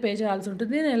ప్రైస్ అనేది పే చేయాల్సి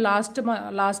ఉంటుంది. నేను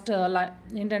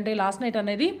లాస్ట్ నైట్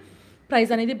అనేది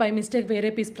ప్రైస్ అనేది బై మిస్టేక్ వేరే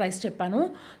పీస్ ప్రైస్ చెప్పాను.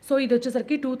 సో ఇది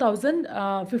వచ్చేసరికి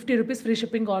 2050 rupees free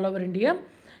shipping all over India.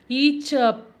 Each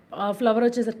flower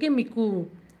వచ్చేసరికి మీకు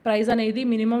ప్రైస్ అనేది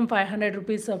మినిమం 500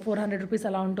 రూపీస్ 400 రూపీస్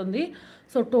అలా ఉంటుంది.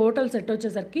 సో టోటల్ సెట్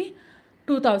వచ్చేసరికి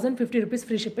 2050 rupees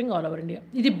free shipping all over India.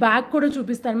 ఇది బ్యాగ్ కూడా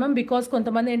చూపిస్తాను మ్యామ్, బికాస్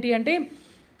కొంతమంది ఏంటి అంటే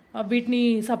వీటిని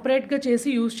సపరేట్గా చేసి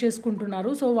యూస్ చేసుకుంటున్నారు.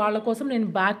 సో వాళ్ళ కోసం నేను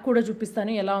బ్యాగ్ కూడా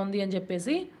చూపిస్తాను ఎలా ఉంది అని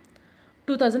చెప్పేసి.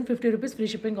 2050 rupees free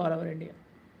shipping all over India.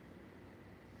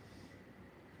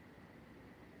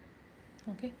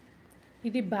 Okay,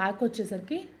 ఇది బ్యాగ్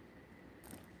వచ్చేసరికి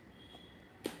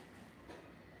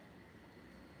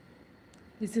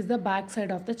this is the back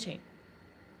side of the chain.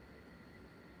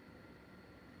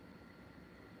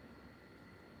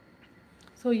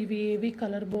 So ఇవి ఏవి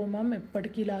కలర్ బోమం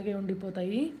ఎప్పటికీ ఇలాగే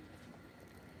ఉండిపోతాయి.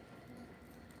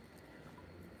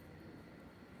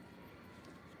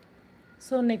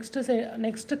 సో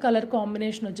నెక్స్ట్ కలర్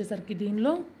కాంబినేషన్ వచ్చేసరికి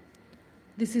దీనిలో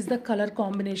this is the colour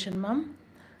combination ma'am.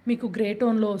 మీకు గ్రే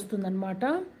టోన్లో వస్తుందన్నమాట.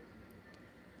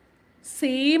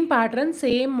 Same pattern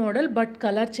same model but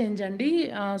colour change అండి.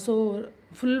 సో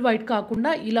ఫుల్ వైట్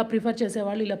కాకుండా ఇలా ప్రిఫర్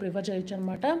చేసేవాళ్ళు ఇలా ప్రిఫర్ చేయొచ్చు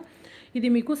అనమాట. ఇది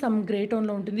మీకు సమ్ గ్రే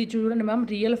టోన్లో ఉంటుంది. చూడండి ma'am,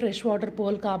 real fresh water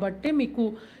pearl కాబట్టి మీకు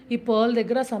ఈ పర్ల్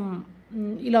దగ్గర సమ్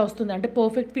ఇలా వస్తుంది, అంటే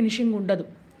పర్ఫెక్ట్ ఫినిషింగ్ ఉండదు.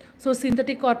 సో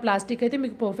సింథటిక్ ఆర్ ప్లాస్టిక్ అయితే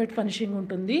మీకు పర్ఫెక్ట్ ఫినిషింగ్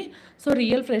ఉంటుంది. So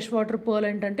real fresh water pearl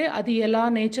ఏంటంటే అది ఎలా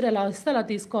నేచర్ ఎలా వస్తే అలా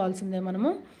తీసుకోవాల్సిందే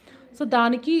మనము. సో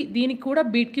దీనికి కూడా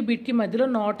బీట్కి మధ్యలో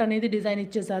నాట్ అనేది డిజైన్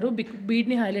ఇచ్చేసారు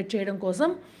బీడ్ని హైలైట్ చేయడం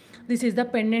కోసం. This is the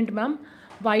pendant ma'am,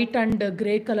 white and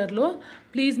grey కలర్లో.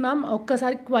 ప్లీజ్ మ్యామ్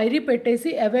ఒక్కసారి క్వైరీ పెట్టేసి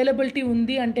అవైలబిలిటీ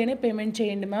ఉంది అంటేనే పేమెంట్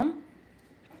చేయండి మ్యామ్.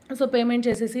 సో పేమెంట్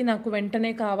చేసేసి నాకు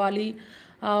వెంటనే కావాలి,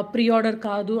 ప్రీ ఆర్డర్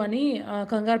కాదు అని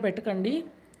కంగారు పెట్టకండి.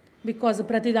 బికాజ్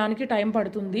ప్రతిదానికి టైం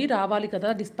పడుతుంది, రావాలి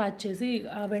కదా డిస్పాచ్ చేసి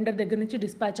వెండర్ దగ్గర నుంచి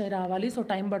డిస్పాచ్ అయి రావాలి. సో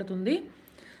టైం పడుతుంది.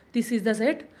 This is the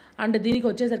set. And దీనికి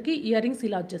వచ్చేసరికి ఇయర్ రింగ్స్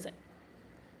ఇలా వచ్చేసాయి.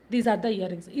 These are the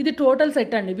ear rings. ఇది టోటల్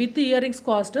సెట్ అండి. విత్ ఇయర్ రింగ్స్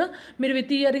కాస్ట్ మీరు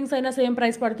విత్ ఇయర్ రింగ్స్ అయినా సేమ్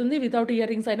ప్రైస్ పడుతుంది, వితౌట్ ఇయర్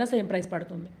రింగ్స్ అయినా సేమ్ ప్రైస్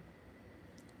పడుతుంది.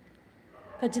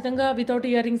 ఖచ్చితంగా వితౌట్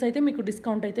ఇయర్ రింగ్స్ అయితే మీకు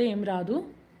డిస్కౌంట్ అయితే ఏం రాదు.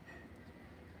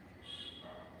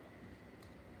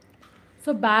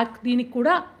 సో బ్యాక్ దీనికి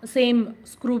కూడా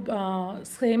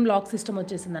సేమ్ లాక్ సిస్టమ్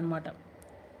వచ్చేసింది అనమాట.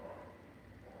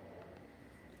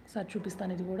 సార్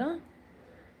చూపిస్తాను ఇది కూడా.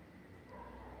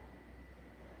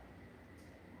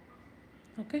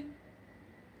 ఓకే,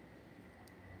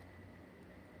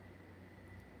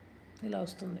 ఇలా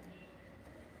వస్తుంది.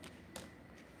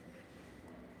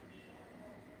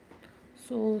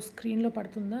 సో స్క్రీన్లో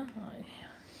పడుతుందా?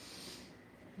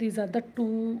 These are the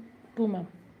two ma'am.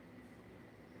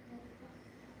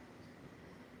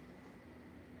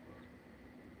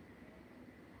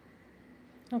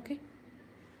 Okay,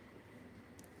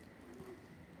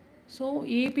 so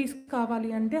A piece కావాలి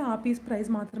అంటే ఆ పీస్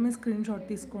ప్రైస్ మాత్రమే స్క్రీన్ షాట్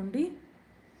తీసుకోండి.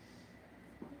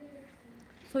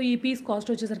 సో ఈ పీస్ కాస్ట్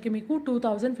వచ్చేసరికి మీకు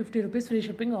 2050 rupees free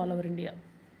shipping all over India.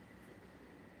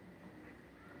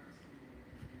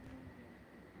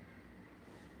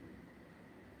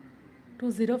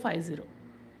 $2050.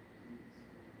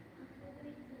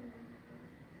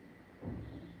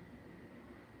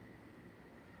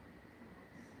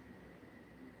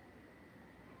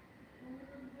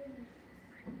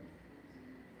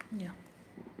 Yeah,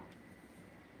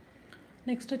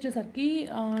 next వచ్చేసరికి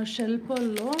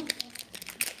షెల్పల్లో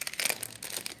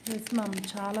ఎస్ మ్యామ్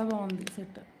చాలా బాగుంది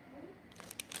సెట్.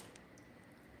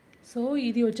 సో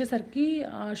ఇది వచ్చేసరికి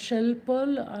shell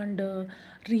pearl and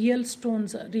real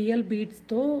stones real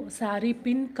బీడ్స్తో sari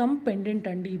pin come pendant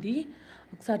అండి. ఇది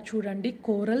ఒకసారి చూడండి,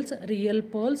 కోరల్స్ రియల్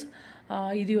పర్ల్స్.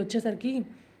 ఇది వచ్చేసరికి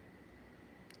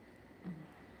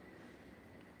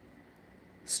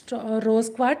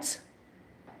rose quartz.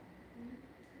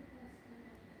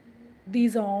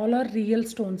 These all are real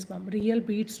stones ma'am, real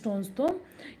bead స్టోన్స్తో.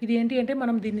 ఇది ఏంటి అంటే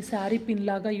మనం దీన్ని శారీ పిన్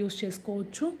లాగా యూస్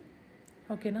చేసుకోవచ్చు.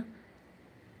 ఓకేనా,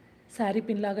 శారీ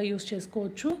పిన్ లాగా యూస్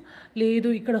చేసుకోవచ్చు. లేదు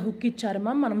ఇక్కడ హుక్ ఇచ్చారు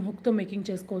మ్యామ్, మనం హుక్తో మేకింగ్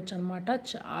చేసుకోవచ్చు అనమాట.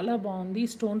 చాలా బాగుంది.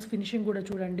 స్టోన్స్ ఫినిషింగ్ కూడా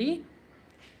చూడండి.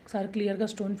 ఒకసారి క్లియర్గా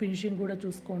స్టోన్ ఫినిషింగ్ కూడా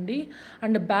చూసుకోండి.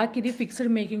 అండ్ బ్యాక్ ఇది ఫిక్స్డ్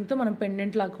మేకింగ్తో మనం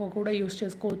పెండెంట్ లాగా కూడా యూస్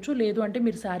చేసుకోవచ్చు, లేదు అంటే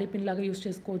మీరు శారీ పిన్ లాగా యూస్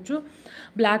చేసుకోవచ్చు.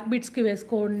 బ్లాక్ బీడ్స్కి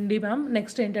వేసుకోండి మ్యామ్.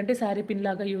 నెక్స్ట్ ఏంటంటే శారీ పిన్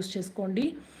లాగా యూస్ చేసుకోండి.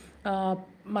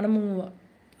 మనము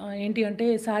ఏంటి అంటే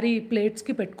శారీ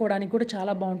ప్లేట్స్కి పెట్టుకోవడానికి కూడా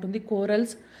చాలా బాగుంటుంది.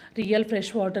 Corals, real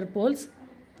fresh water poles,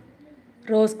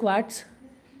 rose quartz,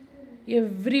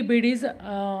 every bead is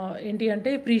ఏంటి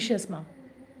అంటే ప్రీషియస్ మ్యామ్.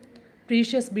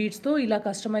 ప్రీషియస్ బీడ్స్తో ఇలా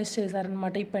కస్టమైజ్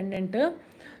చేశారనమాట ఈ పెండెంట్.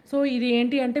 సో ఇది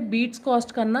ఏంటి అంటే బీడ్స్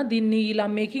కాస్ట్ కన్నా దీన్ని ఇలా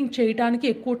మేకింగ్ చేయడానికి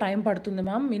ఎక్కువ టైం పడుతుంది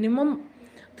మ్యామ్. మినిమం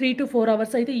 3 to 4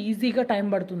 అవర్స్ అయితే ఈజీగా టైం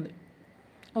పడుతుంది.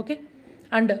 ఓకే.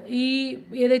 అండ్ ఈ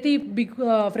ఏదైతే ఈ బిగ్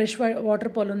ఫ్రెష్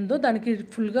వాటర్ పాల్ ఉందో దానికి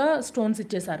ఫుల్గా స్టోన్స్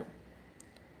ఇచ్చేశారు.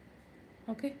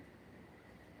 Okay.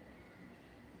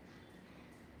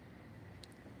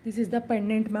 This is the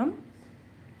pendant ma'am.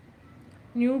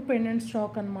 New pendant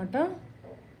stock అనమాట.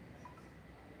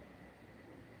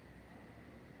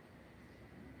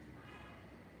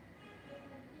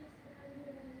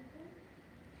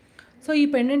 సో ఈ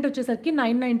పెండెంట్ వచ్చేసరికి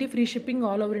 990 free shipping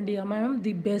all over India ma'am.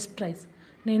 The best price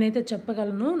నేనైతే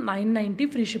చెప్పగలను. 990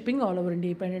 free shipping all over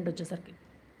India ఈ పెండెంట్ వచ్చేసరికి.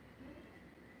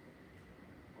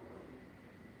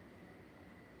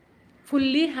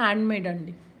 ఫుల్లీ హ్యాండ్ మేడ్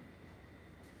అండి.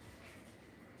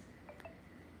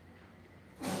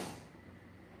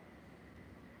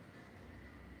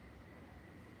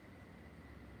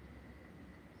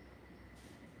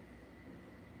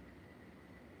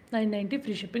 $990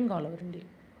 free shipping all over India.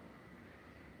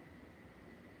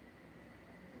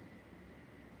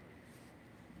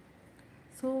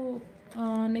 So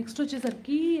next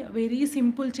వచ్చేసరికి very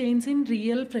simple chains in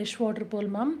real fresh water pole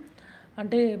ma'am.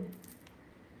 అంటే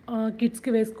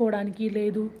కిడ్స్కి వేసుకోవడానికి,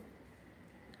 లేదు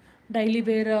daily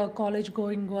wear college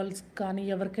going girls కానీ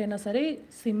ఎవరికైనా సరే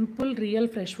simple real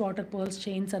fresh water pearls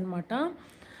chains అనమాట.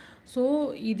 సో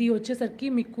ఇది వచ్చేసరికి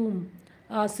మీకు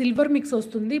సిల్వర్ మిక్స్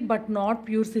వస్తుంది, బట్ నాట్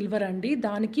ప్యూర్ సిల్వర్ అండి.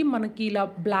 దానికి మనకి ఇలా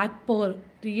black pearl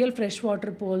real fresh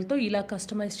water పర్ల్తో ఇలా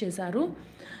కస్టమైజ్ చేశారు.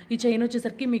 ఈ చైన్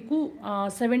వచ్చేసరికి మీకు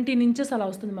 17 ఇంచెస్ అలా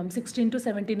వస్తుంది మ్యామ్. 16 to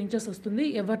 17 ఇంచెస్ వస్తుంది.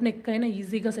 ఎవరి నెక్ అయినా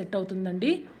ఈజీగా సెట్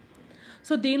అవుతుందండి.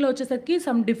 సో దీనిలో వచ్చేసరికి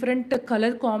some different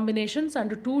colour combinations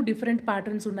and 2 different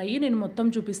patterns ఉన్నాయి. నేను మొత్తం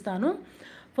చూపిస్తాను.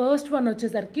 ఫస్ట్ వన్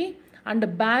వచ్చేసరికి అండ్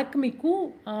బ్యాక్ మీకు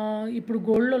ఇప్పుడు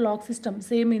గోల్డ్లో లాక్ సిస్టమ్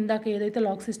సేమ్ ఇందాక ఏదైతే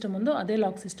లాక్ సిస్టమ్ ఉందో అదే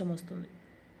లాక్ సిస్టమ్ వస్తుంది.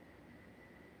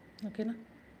 ఓకేనా,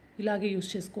 ఇలాగే యూస్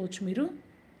చేసుకోవచ్చు మీరు.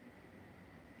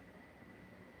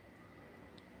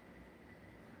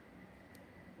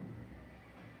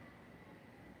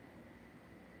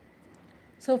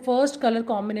 సో ఫస్ట్ కలర్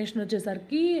కాంబినేషన్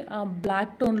వచ్చేసరికి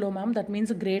black టోన్లో ma'am, that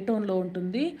means grey టోన్లో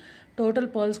ఉంటుంది. టోటల్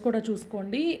పర్ల్స్ కూడా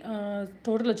చూసుకోండి.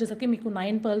 టోటల్ వచ్చేసరికి మీకు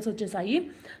 9 పర్ల్స్ వచ్చేసాయి.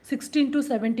 16 to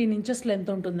 17 ఇంచెస్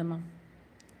లెంత్ ఉంటుంది మ్యామ్.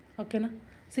 ఓకేనా,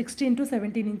 16 to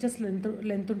 17 ఇంచెస్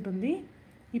లెంత్ ఉంటుంది.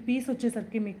 ఈ పీస్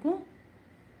వచ్చేసరికి మీకు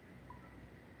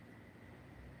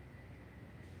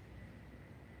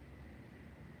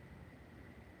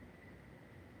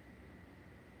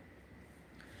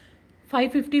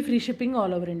 550 free shipping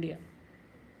all over India.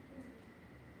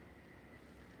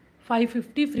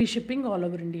 550 free shipping all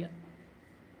over India.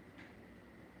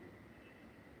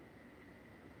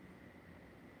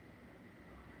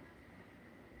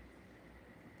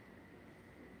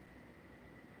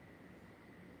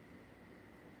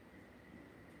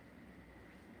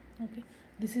 Okay,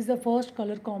 this is the first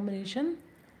colour combination.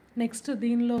 Next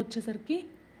దీనిలో వచ్చేసరికి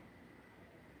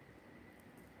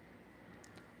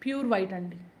ప్యూర్ వైట్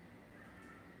అండి.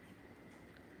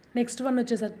 నెక్స్ట్ వన్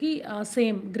వచ్చేసరికి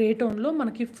సేమ్ గ్రే టోన్లో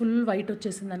మనకి ఫుల్ వైట్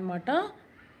వచ్చేసింది అనమాట.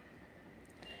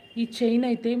 ఈ చైన్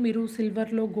అయితే మీరు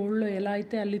సిల్వర్లో గోల్డ్లో ఎలా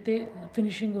అయితే అల్లితే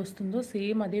ఫినిషింగ్ వస్తుందో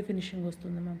సేమ్ అదే ఫినిషింగ్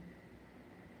వస్తుంది మ్యామ్.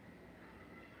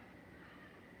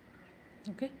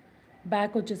 ఓకే,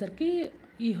 బ్యాక్ వచ్చేసరికి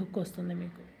ఈ హుక్ వస్తుంది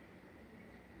మీకు.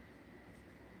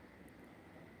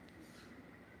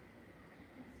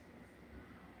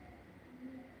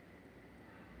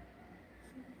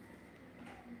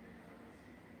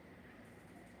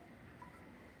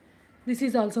 This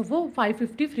is also for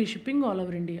 550 free shipping all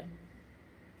over India.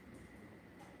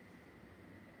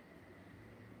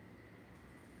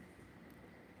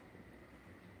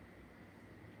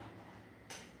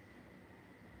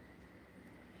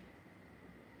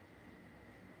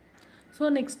 So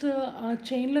next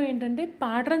చైన్లో ఏంటంటే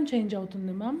ప్యాటర్న్ చేంజ్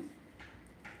అవుతుంది మ్యామ్.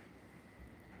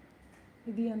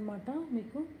 ఇది అన్నమాట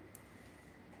మీకు.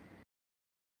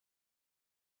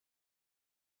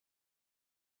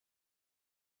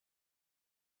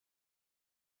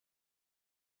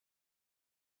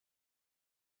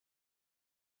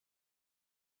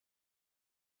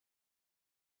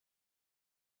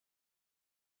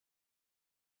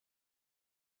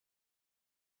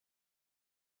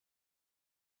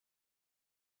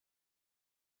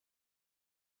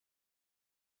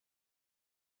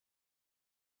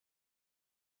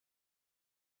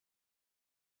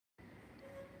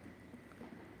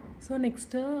 సో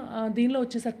నెక్స్ట్ దీనిలో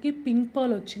వచ్చేసరికి పింక్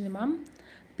పర్ల్ వచ్చింది మ్యామ్.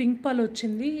 పింక్ పర్ల్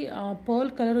వచ్చింది.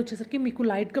 పర్ల్ కలర్ వచ్చేసరికి మీకు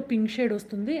లైట్గా పింక్ షేడ్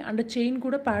వస్తుంది అండ్ చైన్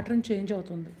కూడా ప్యాటర్న్ చేంజ్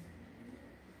అవుతుంది.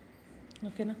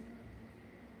 ఓకేనా,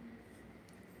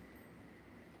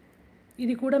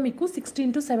 ఇది కూడా మీకు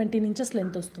 16 to 17 ఇంచెస్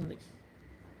లెంత్ వస్తుంది.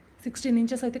 16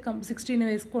 ఇంచెస్ అయితే 16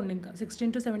 వేసుకోండి, ఇంకా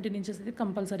 16 to 17 ఇంచెస్ అయితే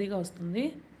కంపల్సరీగా వస్తుంది.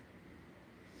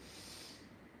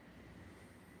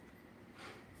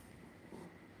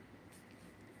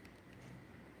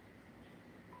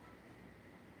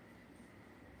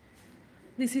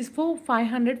 This is for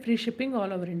 500 free shipping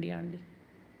all over India అండి.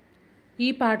 ఈ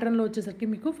ప్యాటర్న్లో వచ్చేసరికి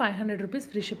మీకు 500 rupees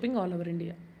free shipping all over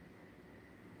India.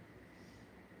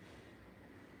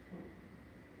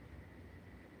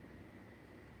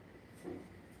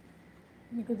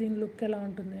 మీకు దీని లుక్ ఎలా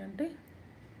ఉంటుంది అంటే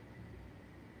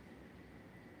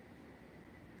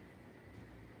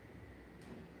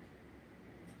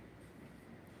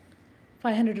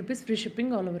 ₹500 free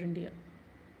shipping all over India.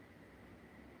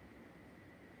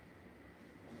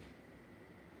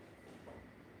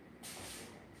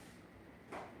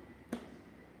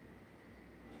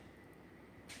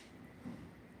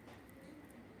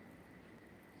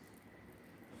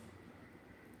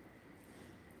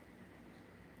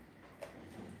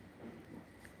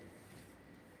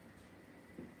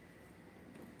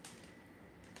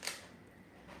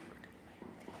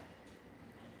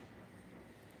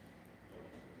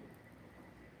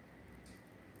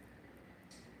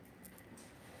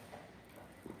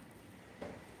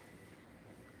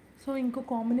 So ఇంకో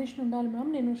కాంబినేషన్ ఉండాలి మ్యామ్,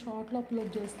 నేను షార్ట్లో అప్లోడ్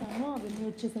చేస్తాను అవన్నీ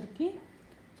వచ్చేసరికి.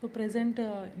 సో ప్రెజెంట్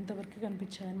ఇంతవరకు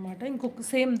కనిపించాయి అనమాట. ఇంకొక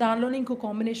సేమ్ దానిలోనే ఇంకో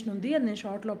కాంబినేషన్ ఉంది, అది నేను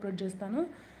షార్ట్లో అప్లోడ్ చేస్తాను.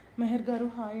 మెహర్ గారు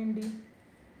హాయ్ అండి.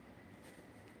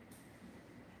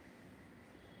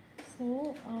 సో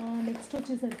నెక్స్ట్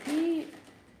వచ్చేసరికి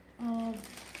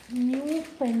న్యూ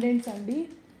పెండెంట్స్ అండి.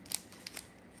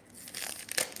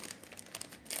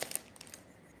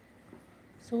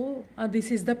 So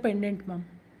this is the pendant ma'am.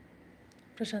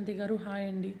 Prashanti గారు హాయ్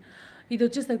అండి. ఇది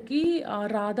వచ్చేసరికి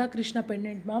రాధాకృష్ణ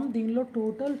పెండెంట్ మ్యామ్. దీనిలో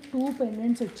టోటల్ 2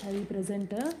 పెండెంట్స్ వచ్చాయి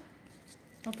present.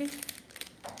 Okay,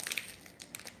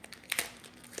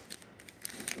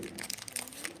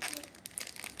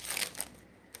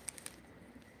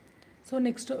 so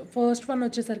next first one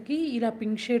వచ్చేసరికి ఇలా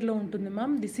పింక్ షేడ్లో ఉంటుంది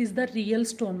ma'am. This is the real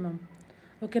stone ma'am.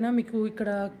 ఓకేనా, మీకు ఇక్కడ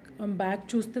బ్యాక్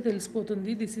చూస్తే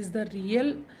తెలిసిపోతుంది. దిస్ ఈజ్ ద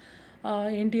రియల్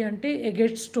ఏంటి అంటే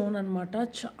ఎగెట్ స్టోన్ అనమాట.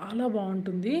 చాలా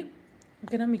బాగుంటుంది.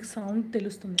 ఓకేనా, మీకు సౌండ్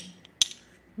తెలుస్తుంది,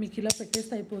 మీకు ఇలా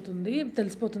పెట్టేస్తే అయిపోతుంది,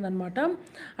 తెలిసిపోతుంది అనమాట.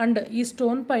 అండ్ ఈ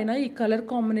స్టోన్ పైన ఈ కలర్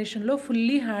కాంబినేషన్లో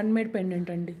ఫుల్లీ హ్యాండ్మేడ్ పెండెంట్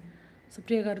అండి.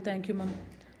 సుప్రియ గారు thank you ma'am.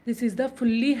 This is the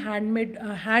fully handmade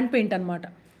hand paint అనమాట.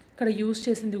 ఇక్కడ యూస్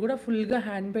చేసింది కూడా ఫుల్గా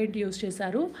హ్యాండ్ పెయింట్ యూస్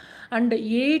చేశారు. అండ్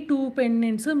ఏ 2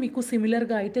 పెండెంట్స్ మీకు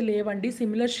సిమిలర్గా అయితే లేవండి.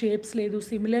 సిమిలర్ షేప్స్ లేదు,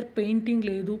 సిమిలర్ పెయింటింగ్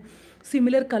లేదు,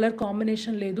 సిమిలర్ కలర్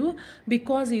కాంబినేషన్ లేదు.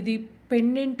 బికాజ్ ఇది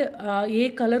పెండెంట్ ఏ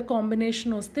కలర్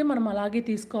కాంబినేషన్ వస్తే మనం అలాగే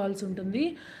తీసుకోవాల్సి ఉంటుంది.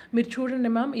 మీరు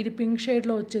చూడండి మ్యామ్, ఇది పింక్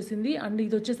షేడ్లో వచ్చేసింది అండ్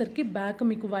ఇది వచ్చేసరికి బ్యాక్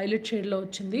మీకు వైలెట్ షేడ్లో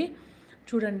వచ్చింది.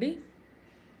 చూడండి,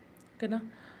 ఓకేనా.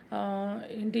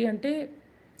 ఏంటి అంటే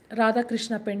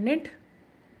రాధాకృష్ణ పెండెంట్.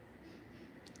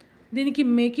 దీనికి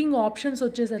మేకింగ్ ఆప్షన్స్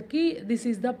వచ్చేసరికి this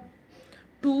is the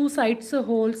 2 sides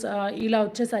holes ఇలా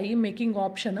వచ్చేసాయి మేకింగ్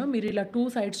ఆప్షన్. మీరు ఇలా 2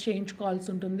 సైడ్స్ చేయించుకోవాల్సి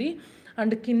ఉంటుంది.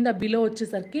 అండ్ కింద బిలో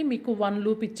వచ్చేసరికి మీకు 1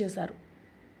 లూప్ ఇచ్చేసారు,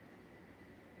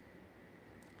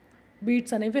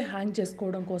 బీడ్స్ అనేవి హ్యాంగ్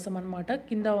చేసుకోవడం కోసం అనమాట.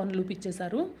 కింద 1 లూప్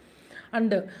ఇచ్చేసారు.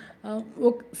 అండ్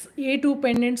ఏ 2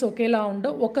 పెండెంట్స్ ఒకేలా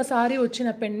ఉండవు. ఒకసారి వచ్చిన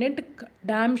pendant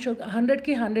dam show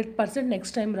 100కి 100%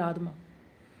 next time రాదు మా.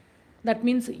 That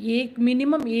means A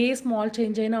minimum a small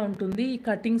change అయినా ఉంటుంది. ఈ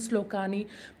కటింగ్స్లో కానీ,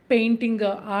 పెయింటింగ్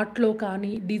ఆర్ట్లో కానీ,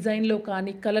 డిజైన్లో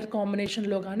కానీ, కలర్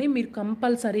కాంబినేషన్లో కానీ మీరు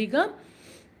కంపల్సరీగా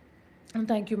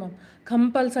థ్యాంక్ యూ మ్యామ్,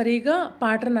 కంపల్సరీగా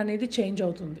ప్యాటర్న్ అనేది చేంజ్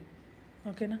అవుతుంది.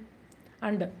 ఓకేనా.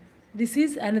 And this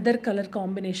is another colour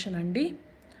combination అండి.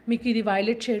 మీకు ఇది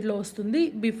వైలెట్ షేడ్లో వస్తుంది.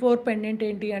 బిఫోర్ పెండెంట్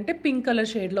ఏంటి అంటే పింక్ కలర్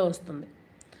షేడ్లో వస్తుంది.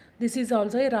 This is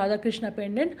also a Radhakrishna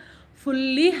pendant,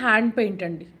 fully hand paint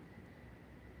అండి.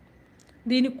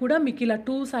 దీనికి కూడా మీకు ఇలా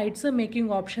 2 సైడ్స్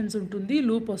మేకింగ్ ఆప్షన్స్ ఉంటుంది,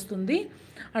 లూప్ వస్తుంది.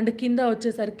 అండ్ కింద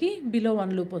వచ్చేసరికి బిలో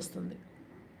 1 లూప్ వస్తుంది.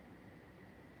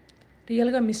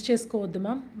 రియల్గా మిస్ చేసుకోవద్దు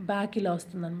మ్యామ్, బ్యాక్ ఇలా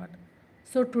వస్తుంది అనమాట.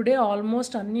 సో టుడే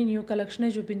ఆల్మోస్ట్ అన్ని న్యూ కలెక్షనే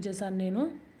చూపించేశాను నేను.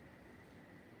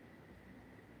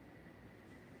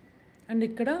 అండ్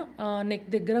ఇక్కడ నెక్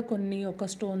దగ్గర కొన్ని ఒక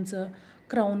స్టోన్స్,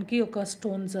 క్రౌన్కి ఒక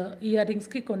స్టోన్స్, ఇయర్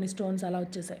రింగ్స్కి కొన్ని స్టోన్స్ అలా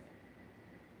వచ్చేసాయి.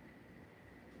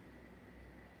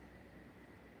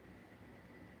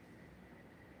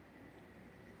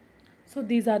 So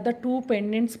these are the 2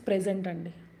 pendants present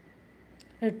అండి.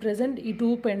 అట్ ప్రెజెంట్ ఈ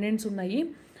 2 పెండెంట్స్ ఉన్నాయి.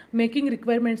 మేకింగ్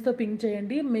రిక్వైర్మెంట్స్తో పింక్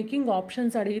చేయండి. మేకింగ్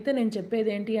ఆప్షన్స్ అడిగితే నేను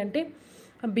చెప్పేది ఏంటి అంటే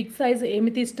big size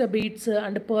amethyst beads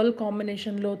and pearl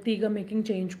కాంబినేషన్లో తీగ మేకింగ్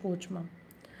చేయించుకోవచ్చు మ్యామ్.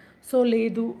 సో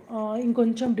లేదు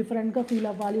ఇంకొంచెం డిఫరెంట్గా ఫీల్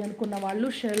అవ్వాలి అనుకున్న వాళ్ళు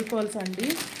షెల్ పర్ల్స్ అండి.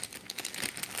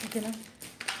 ఓకేనా,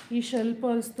 ఈ షెల్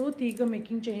పర్ల్స్తో తీగ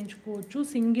మేకింగ్ చేయించుకోవచ్చు.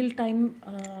 సింగిల్ టైం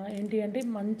ఏంటి అంటే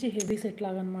మంచి హెవీ సెట్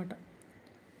లాగా అనమాట.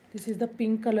 This is the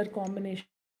pink colour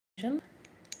combination.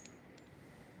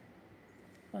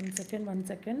 One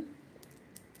second.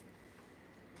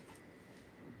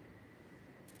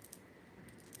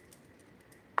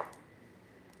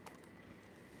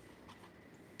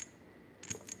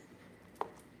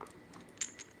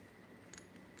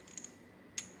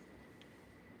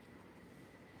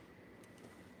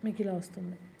 మీకు ఇలా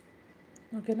వస్తుంది.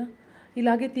 ఓకేనా,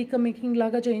 ఇలాగే తీక మేకింగ్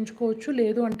లాగా చేయించుకోవచ్చు.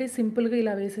 లేదు అంటే సింపుల్గా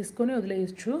ఇలా వేసేసుకొని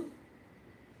వదిలేయచ్చు.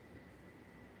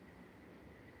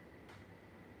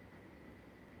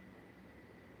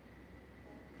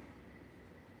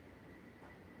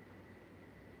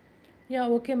 యా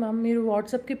ఓకే మ్యామ్, మీరు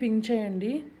వాట్సాప్కి పింక్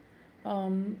చేయండి.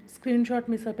 స్క్రీన్ షాట్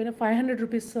మిస్ అయిపోయిన 500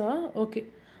 రూపీస్. ఓకే,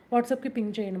 వాట్సాప్కి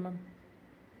పింక్ చేయండి మ్యామ్.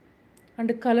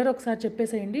 అండ్ కలర్ ఒకసారి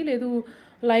చెప్పేసేయండి. లేదు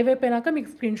లైవ్ అయిపోయినాక మీకు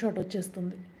స్క్రీన్ షాట్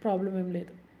వచ్చేస్తుంది, ప్రాబ్లం ఏం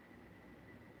లేదు.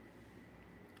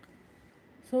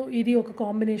 సో ఇది ఒక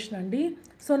కాంబినేషన్ అండి.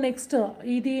 సో నెక్స్ట్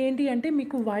ఇది ఏంటి అంటే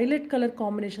మీకు violet colour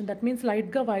combination, that means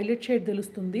లైట్గా వైలెట్ షేడ్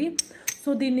తెలుస్తుంది.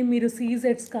 సో దీన్ని మీరు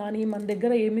సీజెట్స్ కానీ మన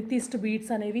దగ్గర ఎమితిస్ట్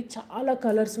బీడ్స్ అనేవి చాలా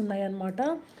కలర్స్ ఉన్నాయన్నమాట.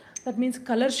 That means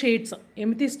colour shades,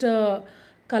 amethyst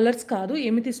colours కాదు,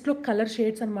 ఎమితిస్ట్లో కలర్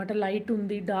షేడ్స్ అనమాట. లైట్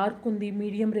ఉంది, డార్క్ ఉంది,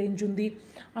 మీడియం రేంజ్ ఉంది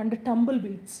and tumble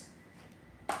beads.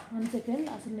 One second,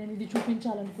 అసలు నేను ఇది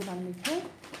చూపించాలనుకున్నాను మీకు.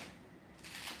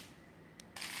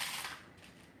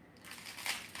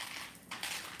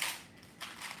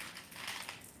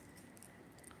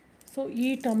 సో ఈ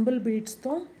టంబుల్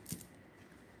బీడ్స్తో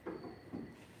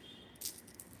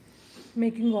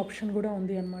మేకింగ్ ఆప్షన్ కూడా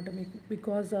ఉంది అనమాట మీకు.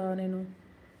 బికాజ్ నేను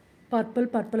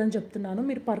పర్పుల్ అని చెప్తున్నాను,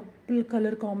 మీరు పర్పుల్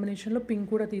కలర్ కాంబినేషన్లో పింక్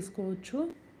కూడా తీసుకోవచ్చు.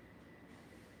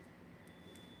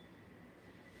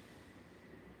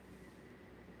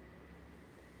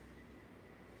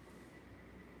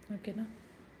 ఓకేనా,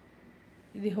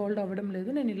 ఇది హోల్డ్ అవ్వడం లేదు,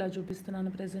 నేను ఇలా చూపిస్తున్నాను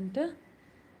ప్రజెంట్.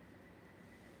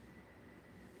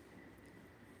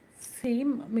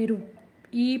 సేమ్ మీరు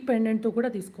ఈ పెండెంట్తో కూడా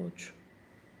తీసుకోవచ్చు.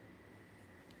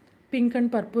 Pink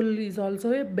and purple is also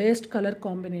a best colour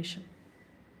combination.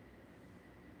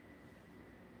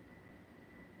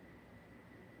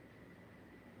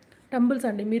 టంబుల్స్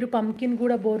అండి, మీరు పంకిన్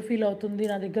కూడా బోర్ ఫీల్ అవుతుంది,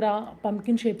 నా దగ్గర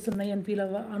పంకిన్ షేప్స్ ఉన్నాయి అని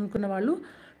అనుకున్న వాళ్ళు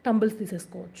టంబుల్స్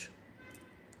తీసేసుకోవచ్చు.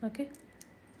 Okay,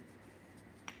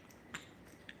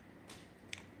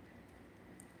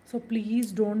 so please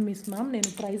don't miss ma'am. నేను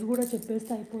ప్రైస్ కూడా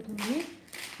చెప్పేస్తే అయిపోతుంది.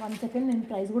 వన్ సెకండ్, నేను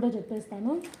ప్రైస్ కూడా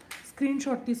చెప్పేస్తాను. స్క్రీన్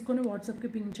షాట్ తీసుకొని వాట్సాప్కి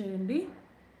పింక్ చేయండి.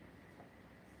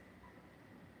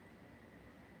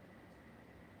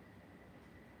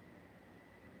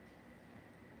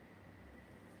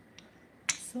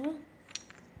 సో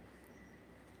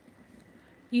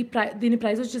దీని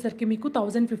ప్రైస్ వచ్చేసరికి మీకు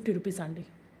 1050 రూపీస్ అండి.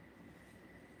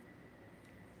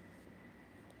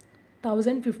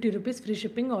 1050 rupees, free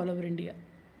shipping all over India.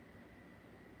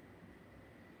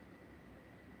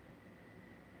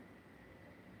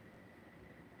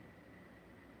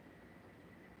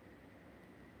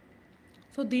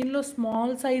 So దీనిలో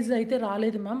స్మాల్ సైజ్ అయితే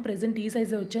రాలేదు మ్యామ్, ప్రెజెంట్ ఈ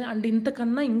సైజే వచ్చాయి. అండ్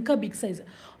ఇంతకన్నా ఇంకా బిగ్ సైజ్,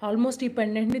 ఆల్మోస్ట్ ఈ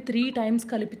పెండెంట్ని 3 టైమ్స్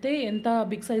కలిపితే ఎంత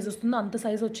బిగ్ సైజ్ వస్తుందో అంత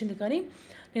సైజ్ వచ్చింది. కానీ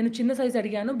నేను చిన్న సైజ్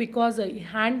అడిగాను, బికాజ్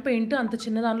హ్యాండ్ పెయింట్ అంత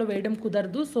చిన్న దానిలో వేయడం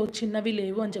కుదరదు, సో చిన్నవి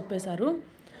లేవు అని చెప్పేశారు.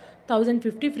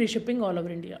 1050, free shipping all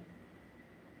over India.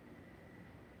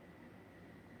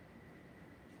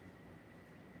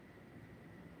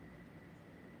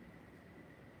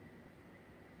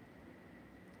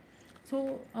 So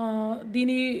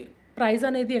దీని ప్రైస్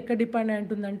అనేది ఎక్కడ డిపెండ్ అయి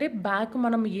ఉంటుందంటే బ్యాక్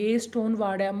మనం ఏ స్టోన్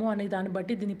వాడాము అనే దాన్ని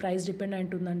బట్టి దీని ప్రైస్ డిపెండ్ అయి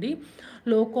ఉంటుందండి.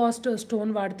 లో కాస్ట్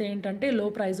స్టోన్ వాడితే ఏంటంటే లో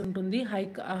ప్రైస్ ఉంటుంది,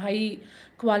 హై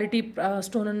క్వాలిటీ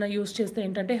స్టోన్ ఉన్న యూస్ చేస్తే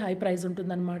ఏంటంటే హై ప్రైస్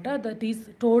ఉంటుందన్నమాట. That is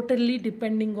totally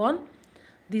depending on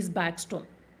this back stone.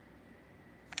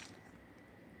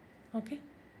 Okay,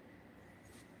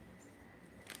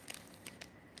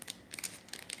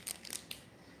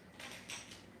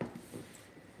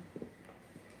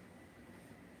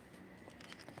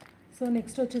 so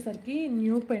next వచ్చేసరికి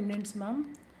new pendants ma'am,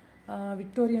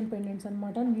 Victorian pendants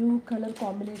అనమాట. న్యూ కలర్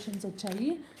కాంబినేషన్స్ వచ్చాయి,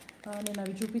 నేను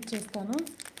అవి చూపించేస్తాను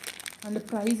అండ్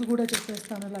ప్రైస్ కూడా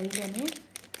చెప్పేస్తాను లైవ్లోనే.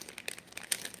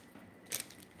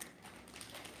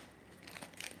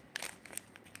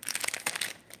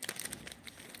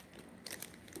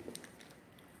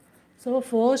 సో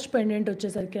ఫస్ట్ పెండెంట్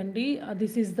వచ్చేసరికి అండి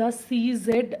this is the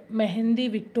CZ mehndi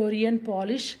Victorian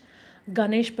polish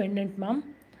Ganesh pendant ma'am.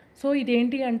 So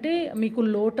ఇదేంటి అంటే మీకు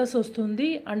లోటస్ వస్తుంది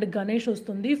అండ్ గణేష్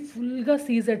వస్తుంది, ఫుల్గా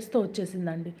సీజెడ్స్తో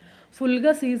వచ్చేసిందండి.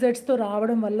 ఫుల్గా సీజెడ్స్తో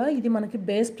రావడం వల్ల ఇది మనకి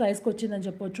బేస్ ప్రైస్కి వచ్చిందని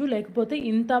చెప్పొచ్చు. లేకపోతే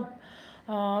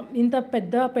ఇంత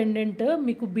పెద్ద పెండెంట్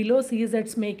మీకు బిలో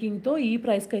సీజెడ్స్ మేకింగ్తో ఈ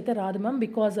ప్రైస్కి అయితే రాదు మ్యామ్.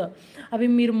 బికాజ్ అవి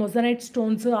మీరు మొజనైట్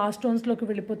స్టోన్స్ ఆ స్టోన్స్లోకి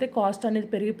వెళ్ళిపోతే కాస్ట్ అనేది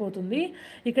పెరిగిపోతుంది.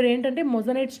 ఇక్కడ ఏంటంటే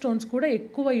మొజనైట్ స్టోన్స్ కూడా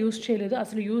ఎక్కువ యూస్ చేయలేదు,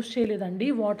 అసలు యూస్ చేయలేదండి,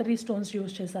 వాటరీ స్టోన్స్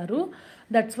యూస్ చేశారు.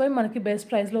 దట్స్ వై మనకి బెస్ట్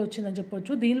ప్రైస్లో వచ్చిందని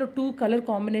చెప్పొచ్చు. దీనిలో 2 కలర్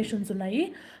కాంబినేషన్స్ ఉన్నాయి.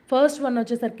 ఫస్ట్ వన్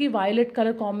వచ్చేసరికి వైలెట్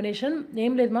కలర్ కాంబినేషన్.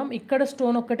 ఏం లేదు మ్యామ్, ఇక్కడ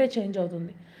స్టోన్ ఒక్కటే చేంజ్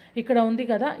అవుతుంది. ఇక్కడ ఉంది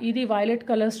కదా, ఇది వైలెట్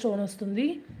కలర్ స్టోన్ వస్తుంది.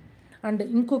 అండ్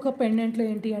ఇంకొక పెండెంట్లో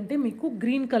ఏంటి అంటే మీకు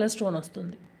గ్రీన్ కలర్ స్టోన్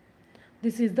వస్తుంది.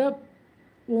 This is the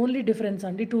only difference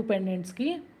అండి 2 పెండెంట్స్కి.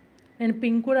 నేను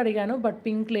పింక్ కూడా అడిగాను, బట్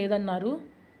పింక్ లేదన్నారు.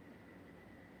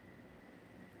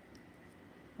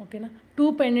 ఓకేనా,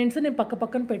 2 పెండెంట్స్ నేను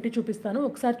పక్కన పెట్టి చూపిస్తాను,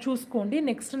 ఒకసారి చూసుకోండి.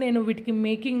 నెక్స్ట్ నేను వీటికి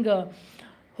మేకింగ్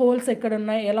హోల్స్ ఎక్కడ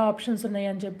ఉన్నాయి, ఎలా ఆప్షన్స్ ఉన్నాయి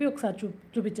అని చెప్పి ఒకసారి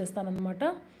చూపించేస్తాను అనమాట.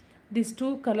 This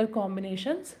 2 colour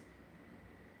combinations.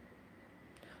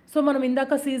 సో మనం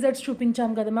ఇందాక సీజెడ్స్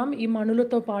చూపించాం కదా మ్యామ్ ఈ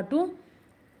మణులతో పాటు.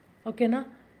 ఓకేనా,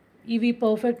 ఇవి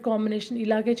పర్ఫెక్ట్ కాంబినేషన్,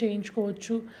 ఇలాగే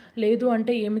చేయించుకోవచ్చు. లేదు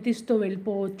అంటే ఎమితిస్తో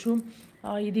వెళ్ళిపోవచ్చు,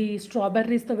 ఇది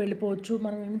స్ట్రాబెర్రీస్తో వెళ్ళిపోవచ్చు.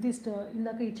 మనం ఎమితిస్ట్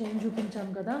ఇందాక ఈ చైన్ చూపించాం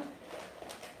కదా,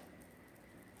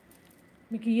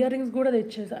 మీకు ఇయర్ రింగ్స్ కూడా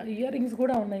ఇయర్ రింగ్స్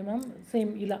కూడా ఉన్నాయి మ్యామ్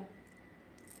సేమ్ ఇలా.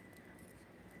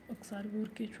 ఒకసారి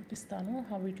ఊరికి చూపిస్తాను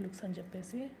హౌ ఇట్ లుక్స్ అని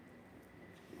చెప్పేసి.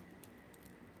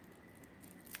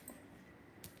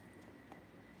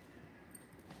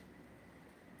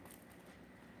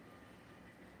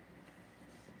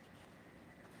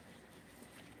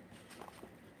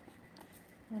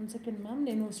 వన్ సెకండ్ మ్యామ్,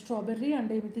 నేను strawberry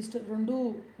and amethyst 2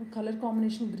 colour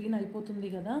combination green అయిపోతుంది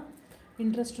కదా,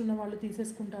 ఇంట్రెస్ట్ ఉన్న వాళ్ళు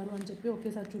తీసేసుకుంటారు అని చెప్పి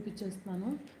ఒకేసారి చూపించేస్తున్నాను.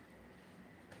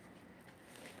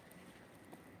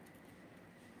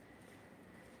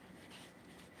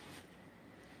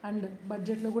 అండ్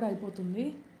బడ్జెట్లో కూడా అయిపోతుంది.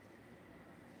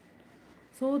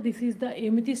 So this is the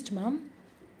amethyst ma'am.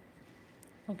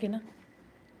 ఓకేనా,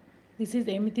 దిస్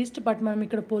ఈజ్ ఎమితిస్ట్, బట్ మనం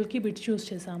ఇక్కడ పోల్కి బిట్స్ యూస్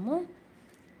చేసాము.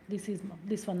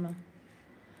 This one ma'am.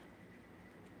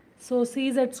 సో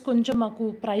సీజెడ్స్ కొంచెం మాకు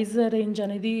ప్రైస్ రేంజ్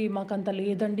అనేది మాకు అంత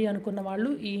లేదండి అనుకున్న వాళ్ళు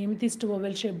ఈ ఎమితిస్ట్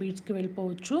ఓవెల్ షేప్ బీడ్స్కి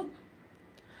వెళ్ళిపోవచ్చు.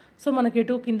 సో మనకి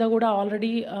ఎటు కింద కూడా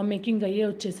ఆల్రెడీ మేకింగ్ అయ్యే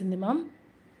వచ్చేసింది మ్యామ్.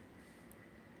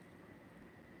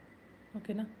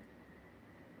 ఓకేనా,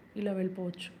 ఇలా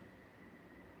వెళ్ళిపోవచ్చు.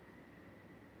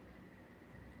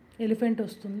 ఎలిఫెంట్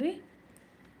వస్తుంది.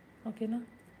 ఓకేనా,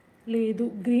 లేదు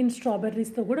గ్రీన్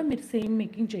స్ట్రాబెర్రీస్తో కూడా మీరు సేమ్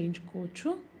మేకింగ్ చేయించుకోవచ్చు.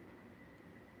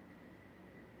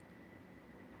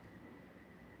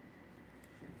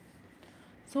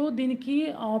 సో దీనికి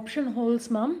ఆప్షన్ హోల్స్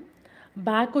మ్యామ్,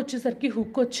 బ్యాక్ వచ్చేసరికి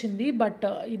హుక్ వచ్చింది, బట్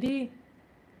ఇది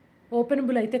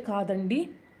ఓపెనబుల్ అయితే కాదండి.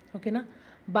 ఓకేనా,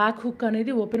 బ్యాక్ హుక్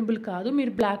అనేది ఓపెనబుల్ కాదు,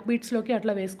 మీరు బ్లాక్ బీట్స్లోకి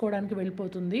అట్లా వేసుకోవడానికి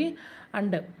వెళ్ళిపోతుంది.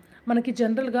 అండ్ మనకి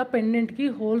జనరల్గా పెండెంట్కి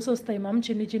హోల్స్ వస్తాయి మ్యామ్,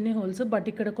 చిన్ని హోల్స్, బట్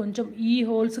ఇక్కడ కొంచెం ఈ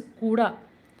హోల్స్ కూడా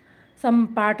సమ్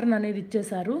ప్యాటర్న్ అనేది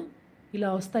ఇచ్చేశారు,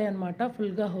 ఇలా వస్తాయి అన్నమాట.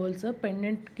 ఫుల్గా హోల్స్,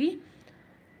 పెండెంట్కి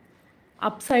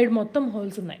అప్ సైడ్ మొత్తం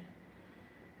హోల్స్ ఉన్నాయి.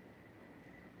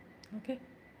 ఓకే,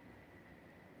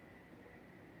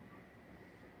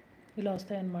 ఇలా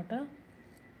వస్తాయన్నమాట.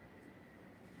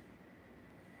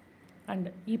 అండ్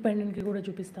ఈ పెండెంట్కి కూడా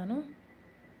చూపిస్తాను.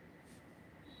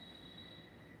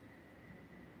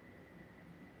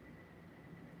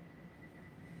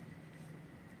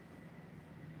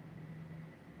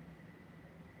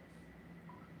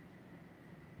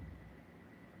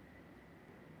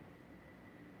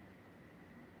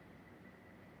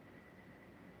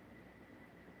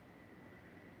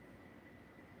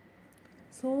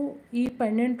 సో ఈ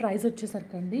పెండెంట్ ప్రైస్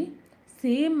వచ్చేసరికి అండి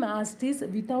same as it is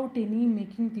without any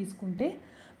making తీసుకుంటే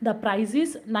the price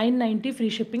is 990 free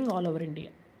shipping all over India.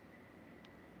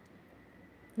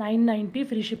 990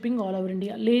 free shipping all over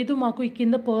India. లేదు మాకు ఈ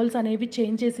కింద పర్ల్స్ అనేవి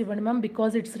చేంజ్ చేసి ఇవ్వండి ma'am,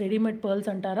 because it's readymade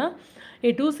pearls అంటారా,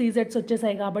 ఎటు సీజెడ్స్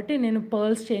వచ్చేసాయి కాబట్టి నేను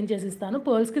పర్ల్స్ చేంజ్ చేసి ఇస్తాను,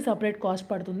 పర్ల్స్కి సపరేట్ కాస్ట్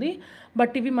పడుతుంది.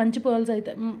 బట్ ఇవి మంచి పర్ల్స్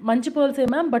అయితే మంచి పర్ల్సే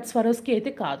మ్యామ్, బట్ స్వరోస్కి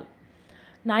అయితే కాదు.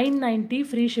 990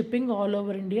 free shipping all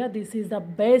over India. This is the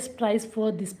best price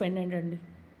for this pendant అండి.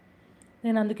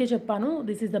 నేను అందుకే చెప్పాను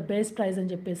this is the best price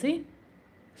అని చెప్పేసి,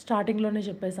 స్టార్టింగ్లోనే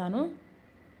చెప్పేశాను.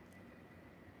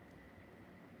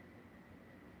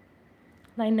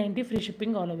 990 free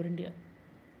shipping all over India.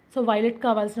 So violet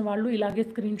కావాల్సిన వాళ్ళు ఇలాగే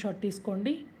స్క్రీన్ షాట్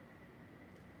తీసుకోండి.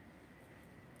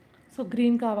 సో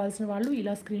గ్రీన్ కావాల్సిన వాళ్ళు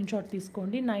ఇలా స్క్రీన్ షాట్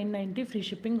తీసుకోండి. 990 free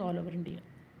shipping all over India.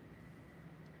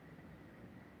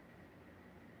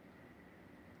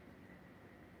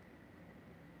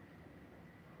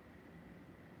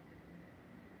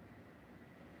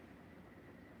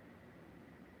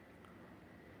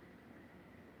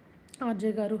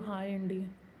 RJ గారు హాయ్ అండి.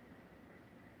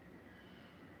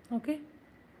 ఓకే.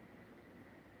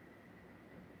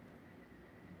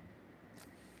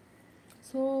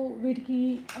 సో వీటికి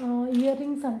ఇయర్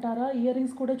రింగ్స్ అంటారా, ఇయర్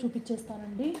రింగ్స్ కూడా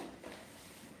చూపించేస్తానండి.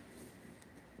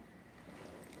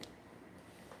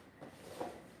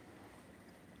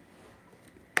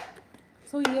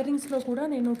 సో ఇయర్ రింగ్స్లో కూడా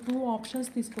నేను 2 ఆప్షన్స్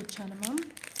తీసుకొచ్చాను మ్యామ్.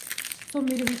 సో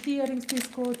మీరు విత్ ఇయర్ రింగ్స్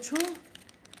తీసుకోవచ్చు.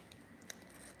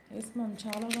 ఎస్ మ్యామ్,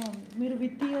 చాలా బాగుంది. మీరు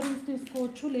విత్ ఇయర్ రింగ్స్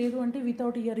తీసుకోవచ్చు, లేదు అంటే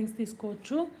వితౌట్ ఇయర్ రింగ్స్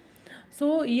తీసుకోవచ్చు. సో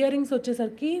ఇయర్ రింగ్స్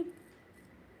వచ్చేసరికి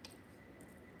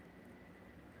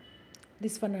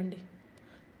దిస్ వన్ అండి,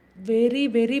 very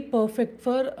very perfect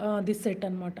for this set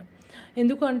అనమాట.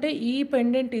 ఎందుకంటే ఈ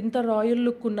పెండెంట్ ఇంత రాయల్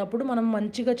లుక్ ఉన్నప్పుడు మనం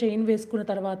మంచిగా చైన్ వేసుకున్న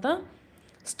తర్వాత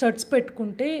స్టడ్స్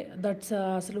పెట్టుకుంటే దట్స్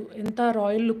అసలు ఎంత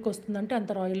రాయల్ లుక్ వస్తుందంటే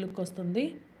అంత రాయల్ లుక్ వస్తుంది.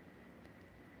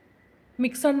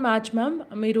 Mix and match ma'am.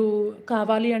 మీరు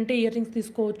కావాలి అంటే ఇయర్ రింగ్స్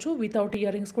తీసుకోవచ్చు, వితౌట్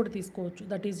ఇయర్ రింగ్స్ కూడా తీసుకోవచ్చు.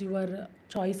 దట్ ఈజ్ యువర్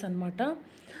చాయిస్ అనమాట.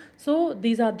 So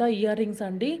these are the ear rings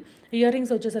అండి. ఇయర్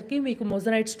రింగ్స్ వచ్చేసరికి మీకు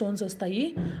మొజనైట్ స్టోన్స్ వస్తాయి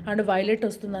అండ్ వైలెట్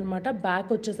వస్తుందన్నమాట. బ్యాక్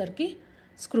వచ్చేసరికి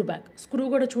స్క్రూ బ్యాక్. స్క్రూ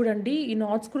కూడా చూడండి, ఈ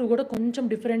నాట్ స్క్రూ కూడా కొంచెం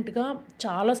డిఫరెంట్గా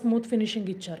చాలా స్మూత్ ఫినిషింగ్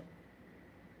ఇచ్చారు.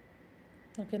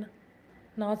 ఓకేనా.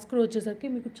 నాట్ స్క్రూ వచ్చేసరికి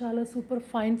మీకు చాలా సూపర్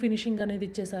ఫైన్ ఫినిషింగ్ అనేది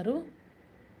ఇచ్చేశారు.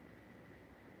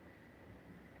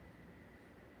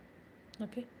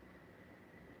 Okay.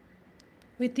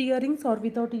 With ear rings are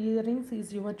without ear rings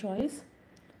is your choice.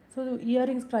 So ear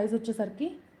rings price వచ్చేసరికి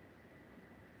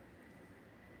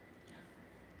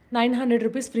 900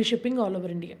 rupees, free shipping all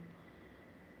over India.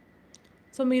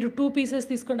 So మీరు 2 పీసెస్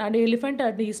తీసుకుంటే అంటే ఎలిఫెంట్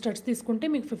అండ్ ఈ స్టడ్స్ తీసుకుంటే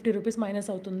మీకు 50 రూపీస్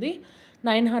మైనస్ అవుతుంది.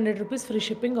 900 rupees, free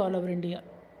shipping all over India.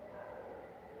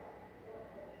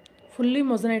 Fully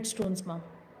moissanite stones ma'am.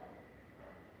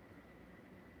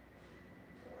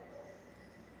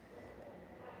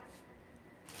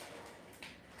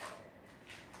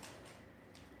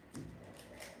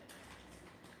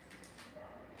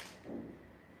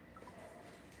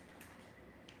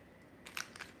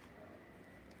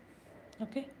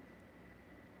 Okay.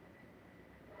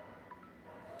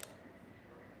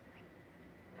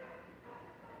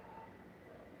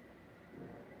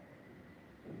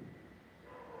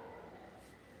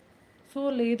 So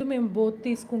లేదు మేము బోత్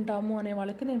తీసుకుంటాము అనే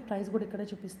వాళ్ళకి నేను ప్రైస్ కూడా ఇక్కడే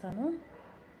చూపిస్తాను.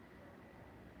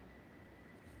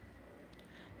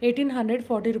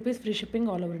 1840 rupees, free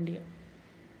shipping all over India.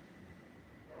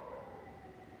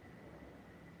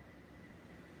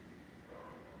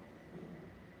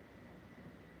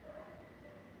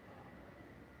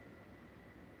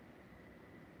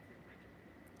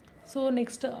 So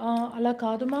next అలా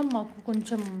కాదు మ్యామ్, మాకు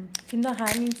కొంచెం కింద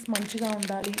హ్యాంగింగ్స్ మంచిగా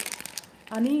ఉండాలి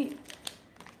అని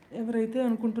ఎవరైతే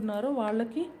అనుకుంటున్నారో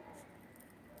వాళ్ళకి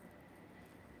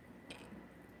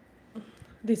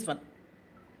దిస్ వన్,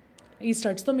 ఈ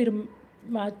స్టడ్స్తో మీరు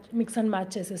మిక్స్ అండ్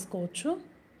మ్యాచ్ చేసేసుకోవచ్చు.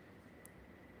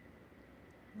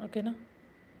 ఓకేనా.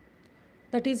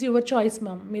 That is your choice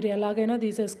ma'am. మీరు ఎలాగైనా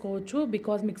తీసేసుకోవచ్చు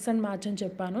బికాజ్ మిక్స్ అండ్ మ్యాచ్ అని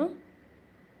చెప్పాను.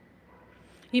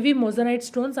 ఇవి మొజనైట్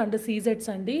స్టోన్స్ అండ్ సీజెట్స్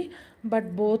అండి, but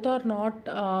both are not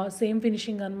same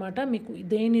finishing అనమాట. మీకు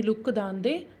దేని లుక్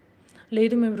దాందే.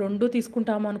 లేదు మేము 2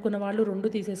 తీసుకుంటాము అనుకున్న వాళ్ళు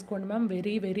 2 తీసేసుకోండి ma'am.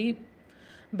 Very very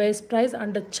best price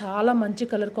and చాలా మంచి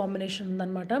కలర్ కాంబినేషన్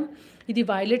ఉందన్నమాట. ఇది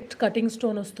వైలెట్ కటింగ్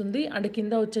స్టోన్ వస్తుంది అండ్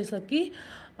కింద వచ్చేసరికి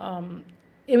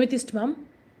ఎమితిస్ట్ మ్యామ్,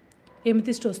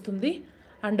 ఎమితిస్ట్ వస్తుంది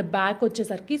అండ్ బ్యాక్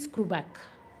వచ్చేసరికి స్క్రూ బ్యాక్,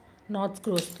 నాట్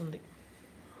స్క్రూ వస్తుంది.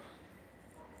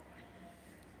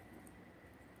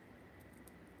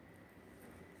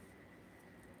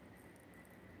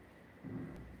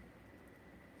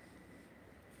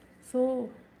 సో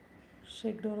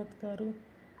షేక్ డోరత్ గారు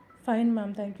fine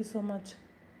ma'am, thank you so much.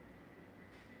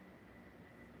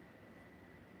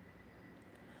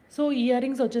 So ear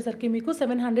rings వచ్చేసరికి మీకు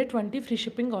 720, free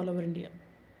shipping all over India.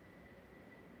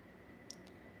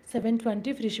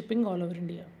 720 free shipping all over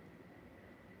India.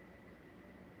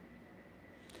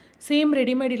 Same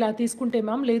readymade ఇలా తీసుకుంటే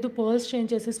ma'am, లేదు pearls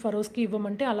change చేసి ఫరోస్కి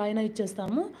ఇవ్వమంటే అలా అయినా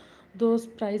ఇచ్చేస్తాము. Those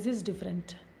price is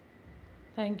different.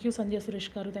 Thank you సంధ్య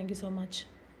సురేష్ గారు, thank you so much.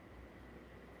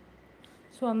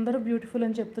 So అందరూ బ్యూటిఫుల్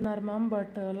అని చెప్తున్నారు మ్యామ్,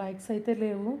 బట్ లైక్స్ అయితే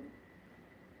లేవు.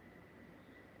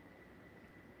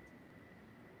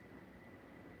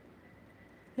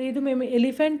 లేదు మేము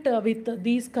elephant with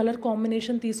these colour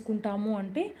combination తీసుకుంటాము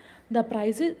అంటే ద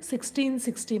ప్రైస్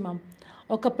 1660 మ్యామ్.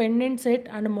 ఒక pendant set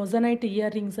and moissanite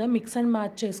ear rings mix and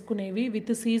match చేసుకునేవి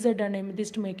with CZ and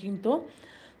amethyst మేకింగ్తో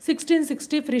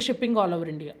 1660, free shipping all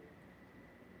over India.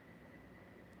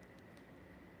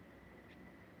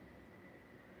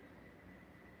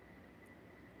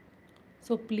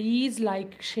 So please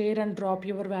like, share and drop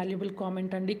your valuable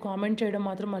comment అండి. Comment చేయడం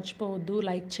మాత్రం మర్చిపోవద్దు,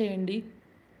 like చేయండి.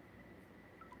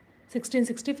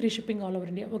 1660 free shipping all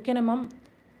over India. ఓకేనా ma'am?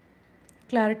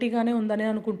 క్లారిటీగానే ఉందని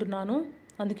అనుకుంటున్నాను.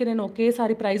 అందుకే నేను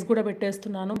ఒకేసారి ప్రైస్ కూడా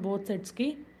పెట్టేస్తున్నాను both సెట్స్కి.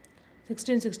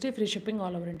 1660 free shipping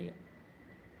all over India.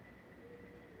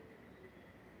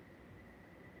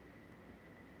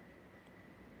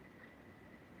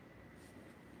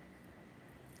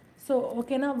 So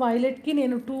ఓకేనా, వైలెట్కి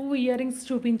నేను 2 ఇయర్ రింగ్స్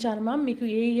చూపించాను మ్యామ్. మీకు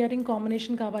ఏ ఇయర్ రింగ్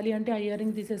కాంబినేషన్ కావాలి అంటే ఆ ఇయర్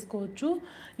రింగ్ తీసేసుకోవచ్చు.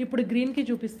 ఇప్పుడు గ్రీన్కి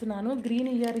చూపిస్తున్నాను.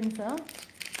 Green year రింగ్సా?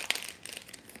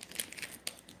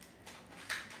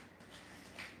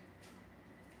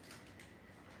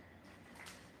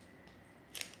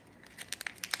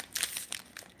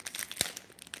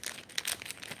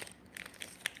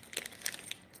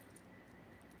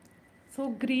 So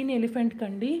green elephant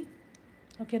కండి.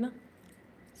 ఓకేనా?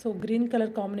 సో గ్రీన్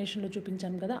కలర్ కాంబినేషన్లో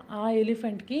చూపించాను కదా, ఆ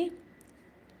ఎలిఫెంట్కి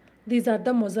these are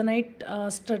the moissanite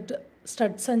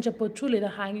studs అని చెప్పొచ్చు, లేదా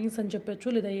హ్యాంగింగ్స్ అని చెప్పొచ్చు,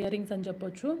 లేదా ఇయర్ రింగ్స్ అని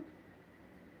చెప్పొచ్చు.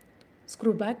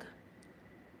 Screw back.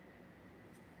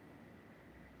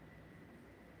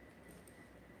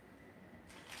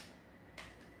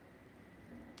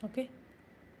 Okay,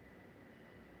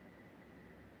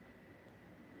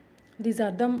 these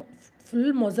are the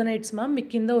full మొజనైట్స్ ma'am. మీ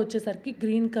కింద వచ్చేసరికి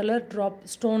green colour drop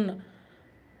stone.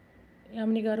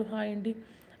 Yamini గారు హాయ్ అండి.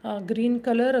 గ్రీన్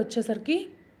కలర్ వచ్చేసరికి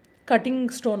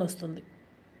కటింగ్ స్టోన్ వస్తుంది.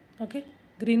 Okay,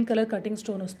 green colour cutting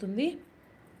stone వస్తుంది.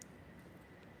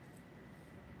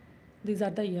 These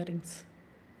are the ear rings.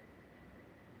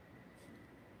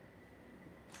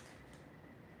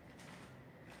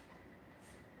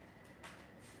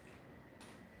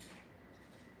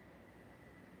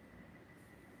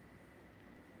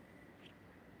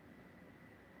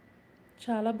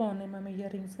 చాలా బాగున్నాయి ma'am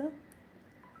ear rings.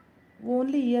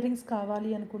 Only ear rings కావాలి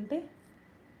అనుకుంటే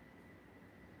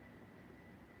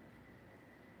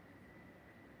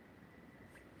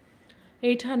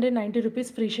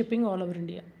 ₹890 free shipping all over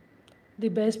India. The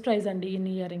best price అండి in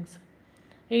ear rings.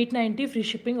 890 free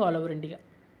shipping all over India.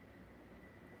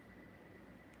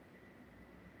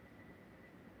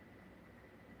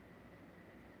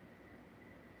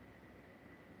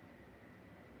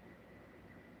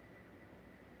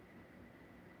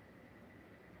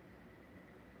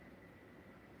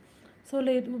 So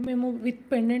లేదు, మేము with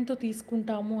పెండెంట్తో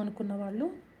తీసుకుంటాము అనుకున్న వాళ్ళు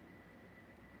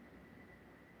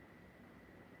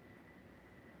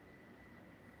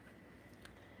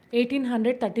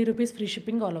 ₹1830 free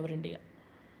shipping all over India.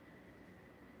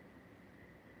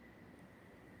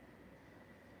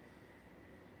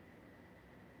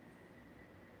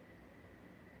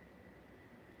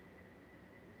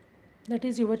 That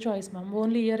is your choice ma'am.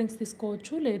 Only ear rings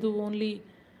తీసుకోవచ్చు, లేదు only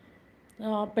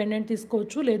pendant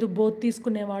తీసుకోవచ్చు, లేదు బోత్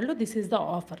తీసుకునే వాళ్ళు this is the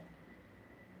offer.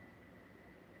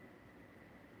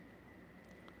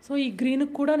 So ఈ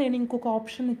గ్రీన్కి కూడా నేను ఇంకొక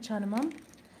ఆప్షన్ ఇచ్చాను మ్యామ్.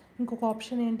 ఇంకొక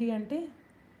ఆప్షన్ ఏంటి అంటే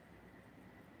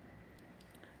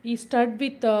ఈ స్టడ్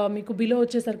విత్ మీకు బిలో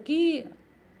వచ్చేసరికి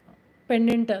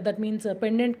pendant, that means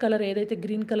pendant colour ఏదైతే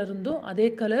గ్రీన్ కలర్ ఉందో అదే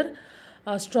కలర్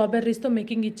స్ట్రాబెర్రీస్తో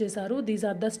మేకింగ్ ఇచ్చేసారు. దీస్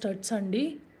ఆర్ ద స్టడ్స్ అండి.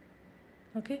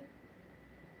 ఓకే,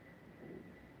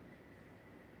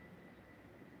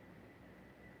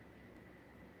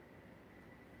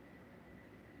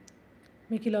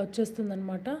 మీకు ఇలా వచ్చేస్తుంది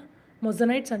అనమాట.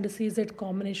 మొజనైట్స్ అండ్ సీజెడ్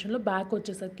కాంబినేషన్లో బ్యాక్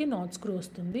వచ్చేసరికి నాట్ స్క్రూ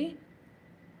వస్తుంది.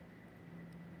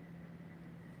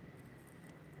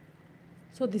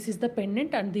 So this is the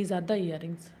pendant and these are the ear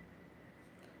rings.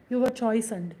 Your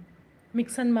choice అండి.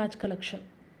 Mix and match collection.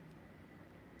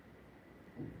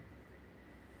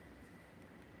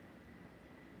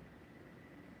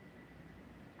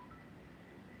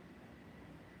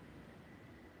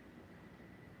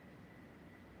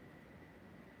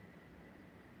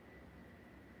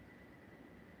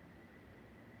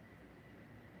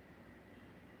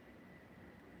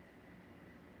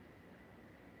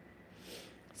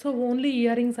 So only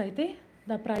ear rings అయితే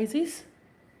the price is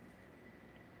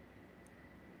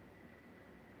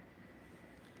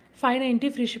 $590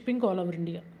 free shipping all over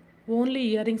India. Only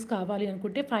ear rings కావాలి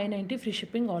అనుకుంటే $590 free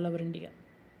shipping all over India.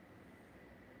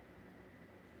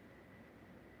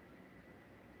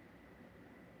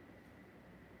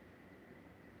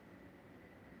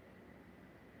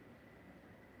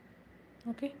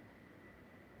 Okay,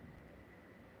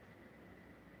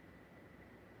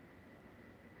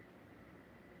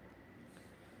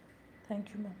 thank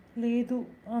you ma'am. లేదు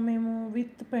మేము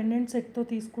with pendant సెట్తో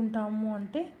తీసుకుంటాము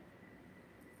అంటే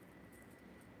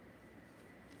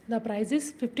the price is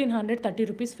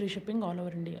 ₹1,530 free shipping all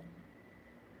over India.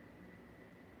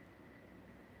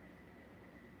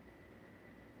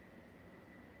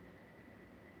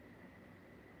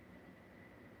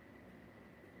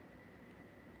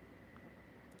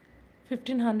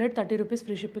 ₹1,530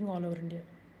 free shipping all over India.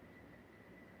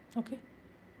 Okay.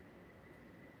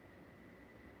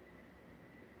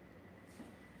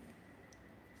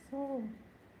 So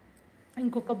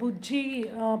ఇంకొక బుజ్జి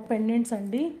pendants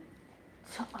అండి.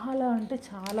 చాలా అంటే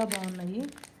చాలా బాగున్నాయి.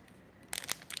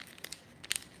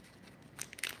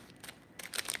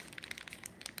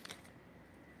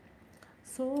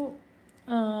 So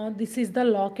this is the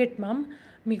locket ma'am.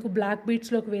 మీకు బ్లాక్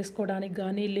బీడ్స్లోకి వేసుకోవడానికి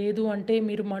కానీ, లేదు అంటే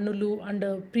మీరు మణులు అండ్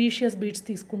ప్రీషియస్ బీడ్స్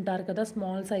తీసుకుంటారు కదా,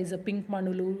 స్మాల్ సైజ్ పింక్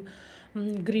మణులు,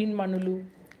 గ్రీన్ మణులు,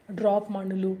 డ్రాప్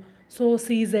మణులు, సో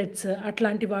సీజెట్స్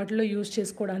అట్లాంటి వాటిలో యూజ్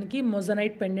చేసుకోవడానికి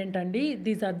మొజనైట్ పెండెంట్ అండి.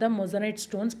 These are the moissanite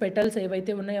stones. Petals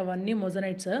ఏవైతే ఉన్నాయో అవన్నీ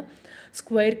మొజనైట్స్.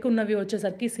 స్క్వేర్కి ఉన్నవి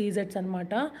వచ్చేసరికి సీజెట్స్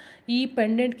అనమాట. ఈ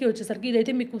పెండెంట్కి వచ్చేసరికి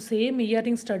ఇదైతే మీకు సేమ్ ఇయర్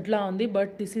రింగ్ స్టడ్లా ఉంది,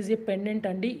 but this is a pendant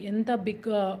అండి. ఎంత బిగ్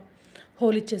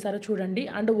హోల్ ఇచ్చేసారో చూడండి,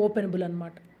 అండ్ ఓపెనబుల్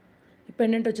అనమాట. ఈ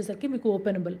పెండెంట్ వచ్చేసరికి మీకు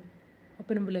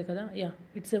ఓపెనబులే కదా, yeah,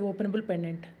 it's a openable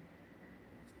pendant.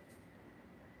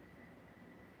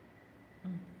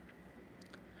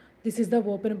 This is the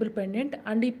openable pendant.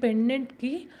 And ఈ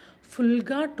పెండెంట్కి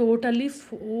ఫుల్గా టోటల్లీ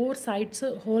 4 సైడ్స్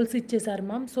హోల్స్ ఇచ్చేసారు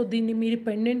మ్యామ్. సో దీన్ని మీరు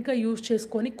పెండెంట్గా యూజ్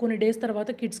చేసుకొని కొన్ని డేస్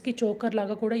తర్వాత కిడ్స్కి చోకర్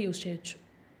లాగా కూడా యూజ్ చేయొచ్చు.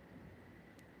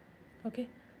 ఓకే,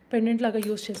 పెండెంట్ లాగా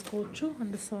యూజ్ చేసుకోవచ్చు.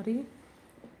 అండ్ సారీ,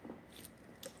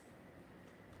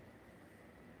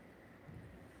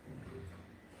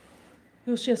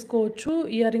 యూజ్ చేసుకోవచ్చు.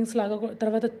 ఇయర్ రింగ్స్ లాగా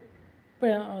తర్వాత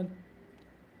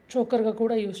చోకర్గా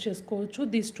కూడా యూజ్ చేసుకోవచ్చు.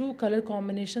 దీస్ 2 కలర్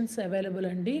కాంబినేషన్స్ అవైలబుల్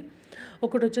అండి.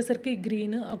 ఒకటి వచ్చేసరికి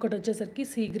గ్రీన్, ఒకటి వచ్చేసరికి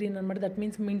సీ గ్రీన్ అనమాట. That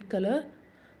means mint colour.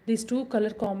 These 2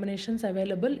 colour combinations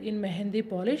available in mehndi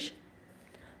polish.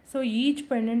 So each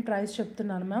pendant price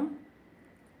చెప్తున్నాను మ్యామ్.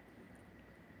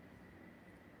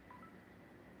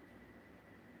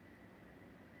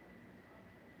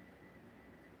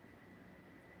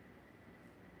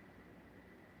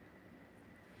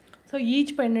 సో ఈచ్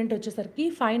పెండెంట్ వచ్చేసరికి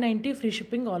 590 free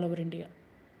shipping all over India.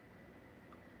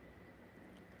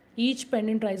 Each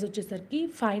pendant price వచ్చేసరికి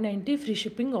 590 free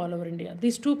shipping all over India.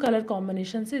 These 2 colour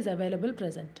combinations is available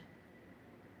present.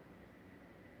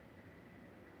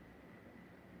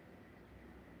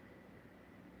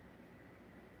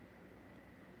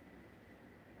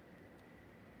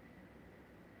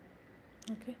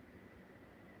 Okay.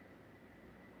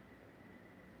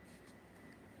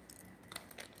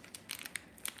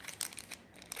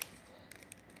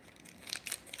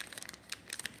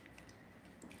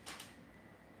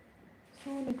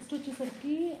 So next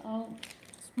వచ్చేసరికి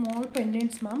small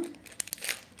pendants ma'am.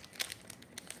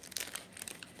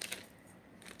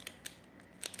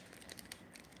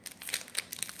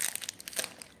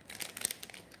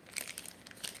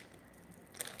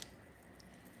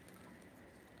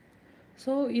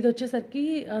 So ఇది వచ్చేసరికి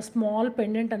small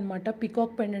pendant అనమాట.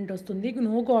 Peacock pendant వస్తుంది.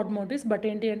 No God motifs, but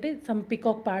ఏంటి అంటే some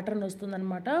peacock pattern వస్తుంది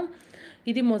అనమాట.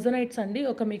 ఇది మొజనైట్స్ అండి.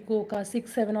 మీకు ఒక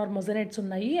 6-7 ఆర్ మొజనైట్స్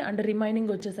ఉన్నాయి. అండ్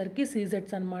రిమైనింగ్ వచ్చేసరికి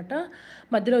సీజెట్స్ అనమాట.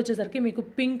 మధ్యలో వచ్చేసరికి మీకు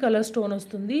పింక్ కలర్ స్టోన్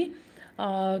వస్తుంది.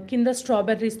 కింద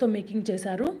స్ట్రాబెర్రీస్తో మేకింగ్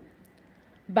చేశారు.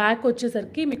 బ్యాక్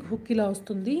వచ్చేసరికి మీకు హుక్ ఇలా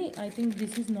వస్తుంది. I think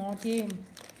this is not a,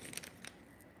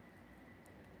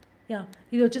 yeah,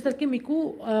 ఇది వచ్చేసరికి మీకు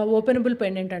ఓపెనబుల్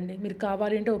పెండెంట్ అండి. మీరు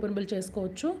కావాలి అంటే ఓపెనబుల్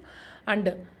చేసుకోవచ్చు. అండ్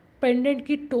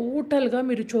పెండెంట్కి టోటల్గా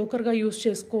మీరు చోకర్గా యూస్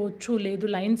చేసుకోవచ్చు, లేదు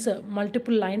లైన్స్,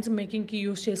 మల్టిపుల్ లైన్స్ మేకింగ్కి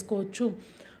యూస్ చేసుకోవచ్చు.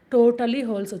 టోటలీ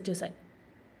హోల్స్ వచ్చేసాయి.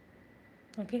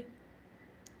 ఓకే,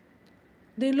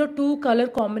 దీనిలో 2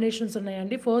 కలర్ కాంబినేషన్స్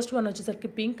ఉన్నాయండి. ఫస్ట్ వన్ వచ్చేసరికి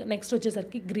పింక్, నెక్స్ట్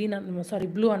వచ్చేసరికి గ్రీన్,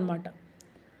 బ్లూ అనమాట.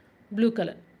 Blue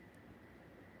colour.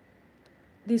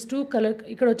 దీస్ 2 కలర్,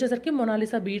 ఇక్కడ వచ్చేసరికి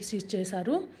మొనాలిసా బీడ్స్ యూజ్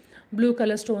చేశారు. Blue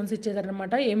colour stones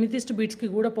ఇచ్చేసారనమాట. ఎమితిస్ట్ బీడ్స్కి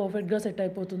కూడా పర్ఫెక్ట్గా సెట్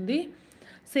అయిపోతుంది.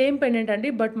 సేమ్ పెండెంట్ అండి,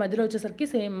 బట్ మధ్యలో వచ్చేసరికి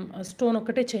సేమ్ స్టోన్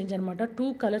ఒక్కటే చేంజ్ అనమాట. 2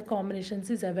 colour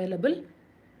combinations is available.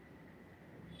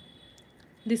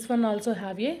 This one also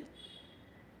have a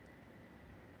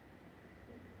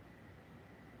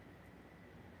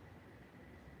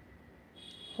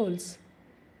holes.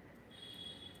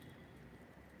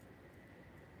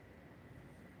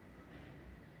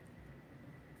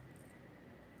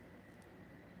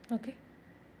 Okay,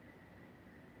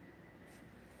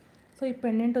 so ఈ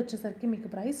పెండెంట్ వచ్చేసరికి మీకు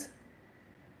ప్రైస్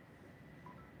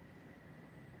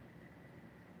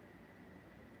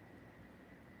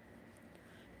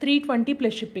 320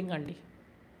 ప్లస్ షిప్పింగ్ అండి.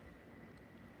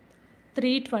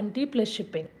 320 ప్లస్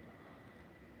షిప్పింగ్.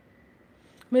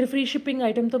 మీరు ఫ్రీ షిప్పింగ్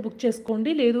ఐటెంతో బుక్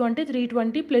చేసుకోండి, లేదు అంటే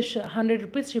 320 plus 100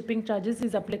 rupees shipping charges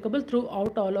is applicable through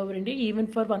out all over India, even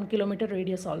for 1 kilometre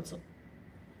radius also.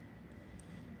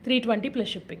 320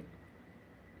 plus shipping.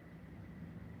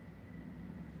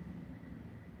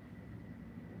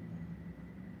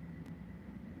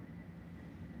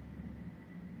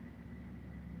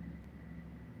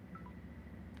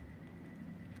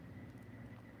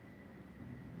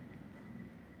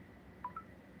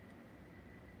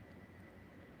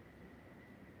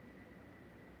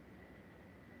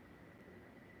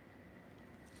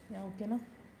 ఓకేనా.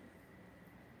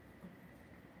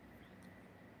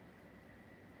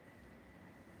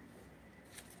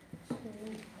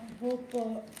 Hope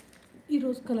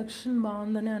ఈరోజు కలెక్షన్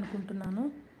బాగుందని అనుకుంటున్నాను.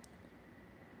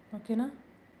 ఓకేనా.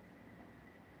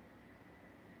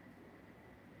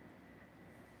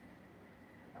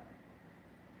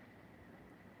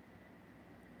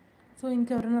 సో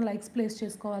ఇంకెవరైనా లైక్స్ ప్లేస్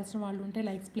చేసుకోవాల్సిన వాళ్ళు ఉంటే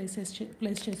లైక్స్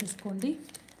ప్లేస్ చేసేసుకోండి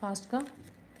ఫాస్ట్గా.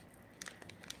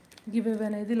 గివ్ అవే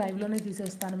అనేది లైవ్లోనే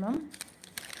తీసేస్తాను ma'am.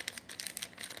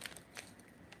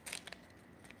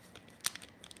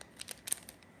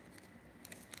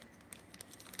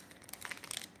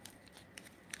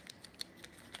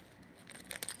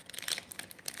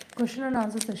 Question and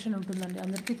answer session ఉంటుందండి,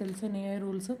 అందరికీ తెలిసిన ఏ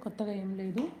రూల్స్, కొత్తగా ఏం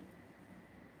లేదు.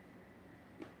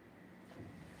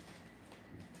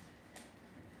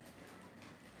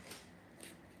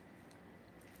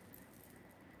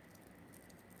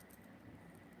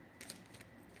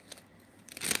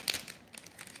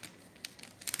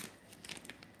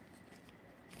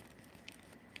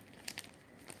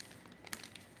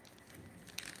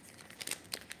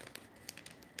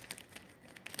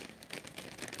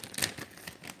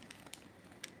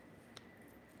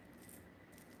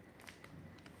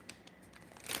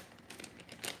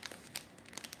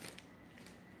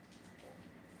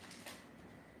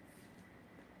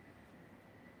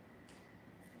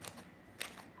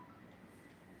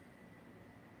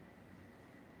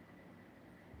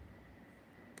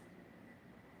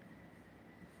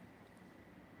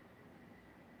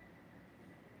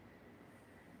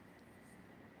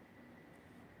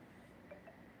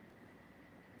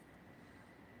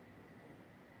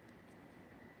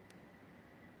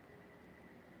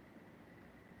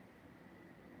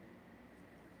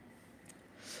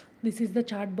 This is the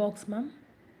chat box ma'am,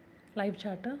 live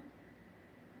chat.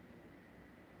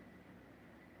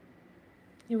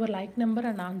 Your like number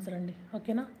and answer అండి,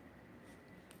 ఓకేనా.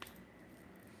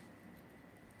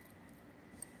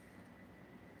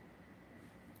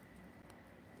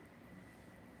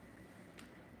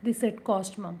 The set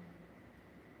cost ma'am.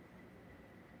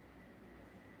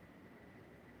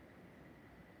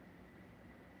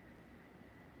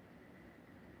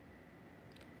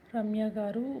 Ramya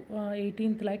గారు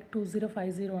 18th లైక్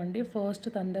 2050 అండి, ఫస్ట్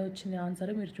తందే వచ్చింది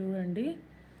ఆన్సర్, మీరు చూడండి.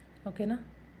 ఓకేనా.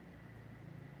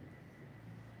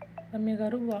 రమ్య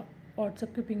గారు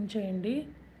వాట్సాప్కి పింక్ చేయండి.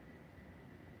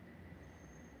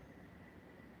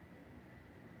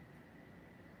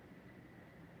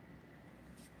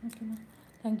 ఓకేనా.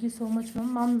 Thank you so much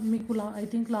ma'am. మీకు ఐ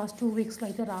థింక్ లాస్ట్ 2 వీక్స్లో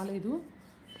అయితే రాలేదు.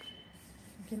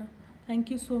 ఓకేనా.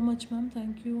 Thank you so much ma'am,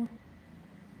 thank you.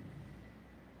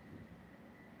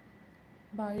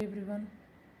 Bye everyone.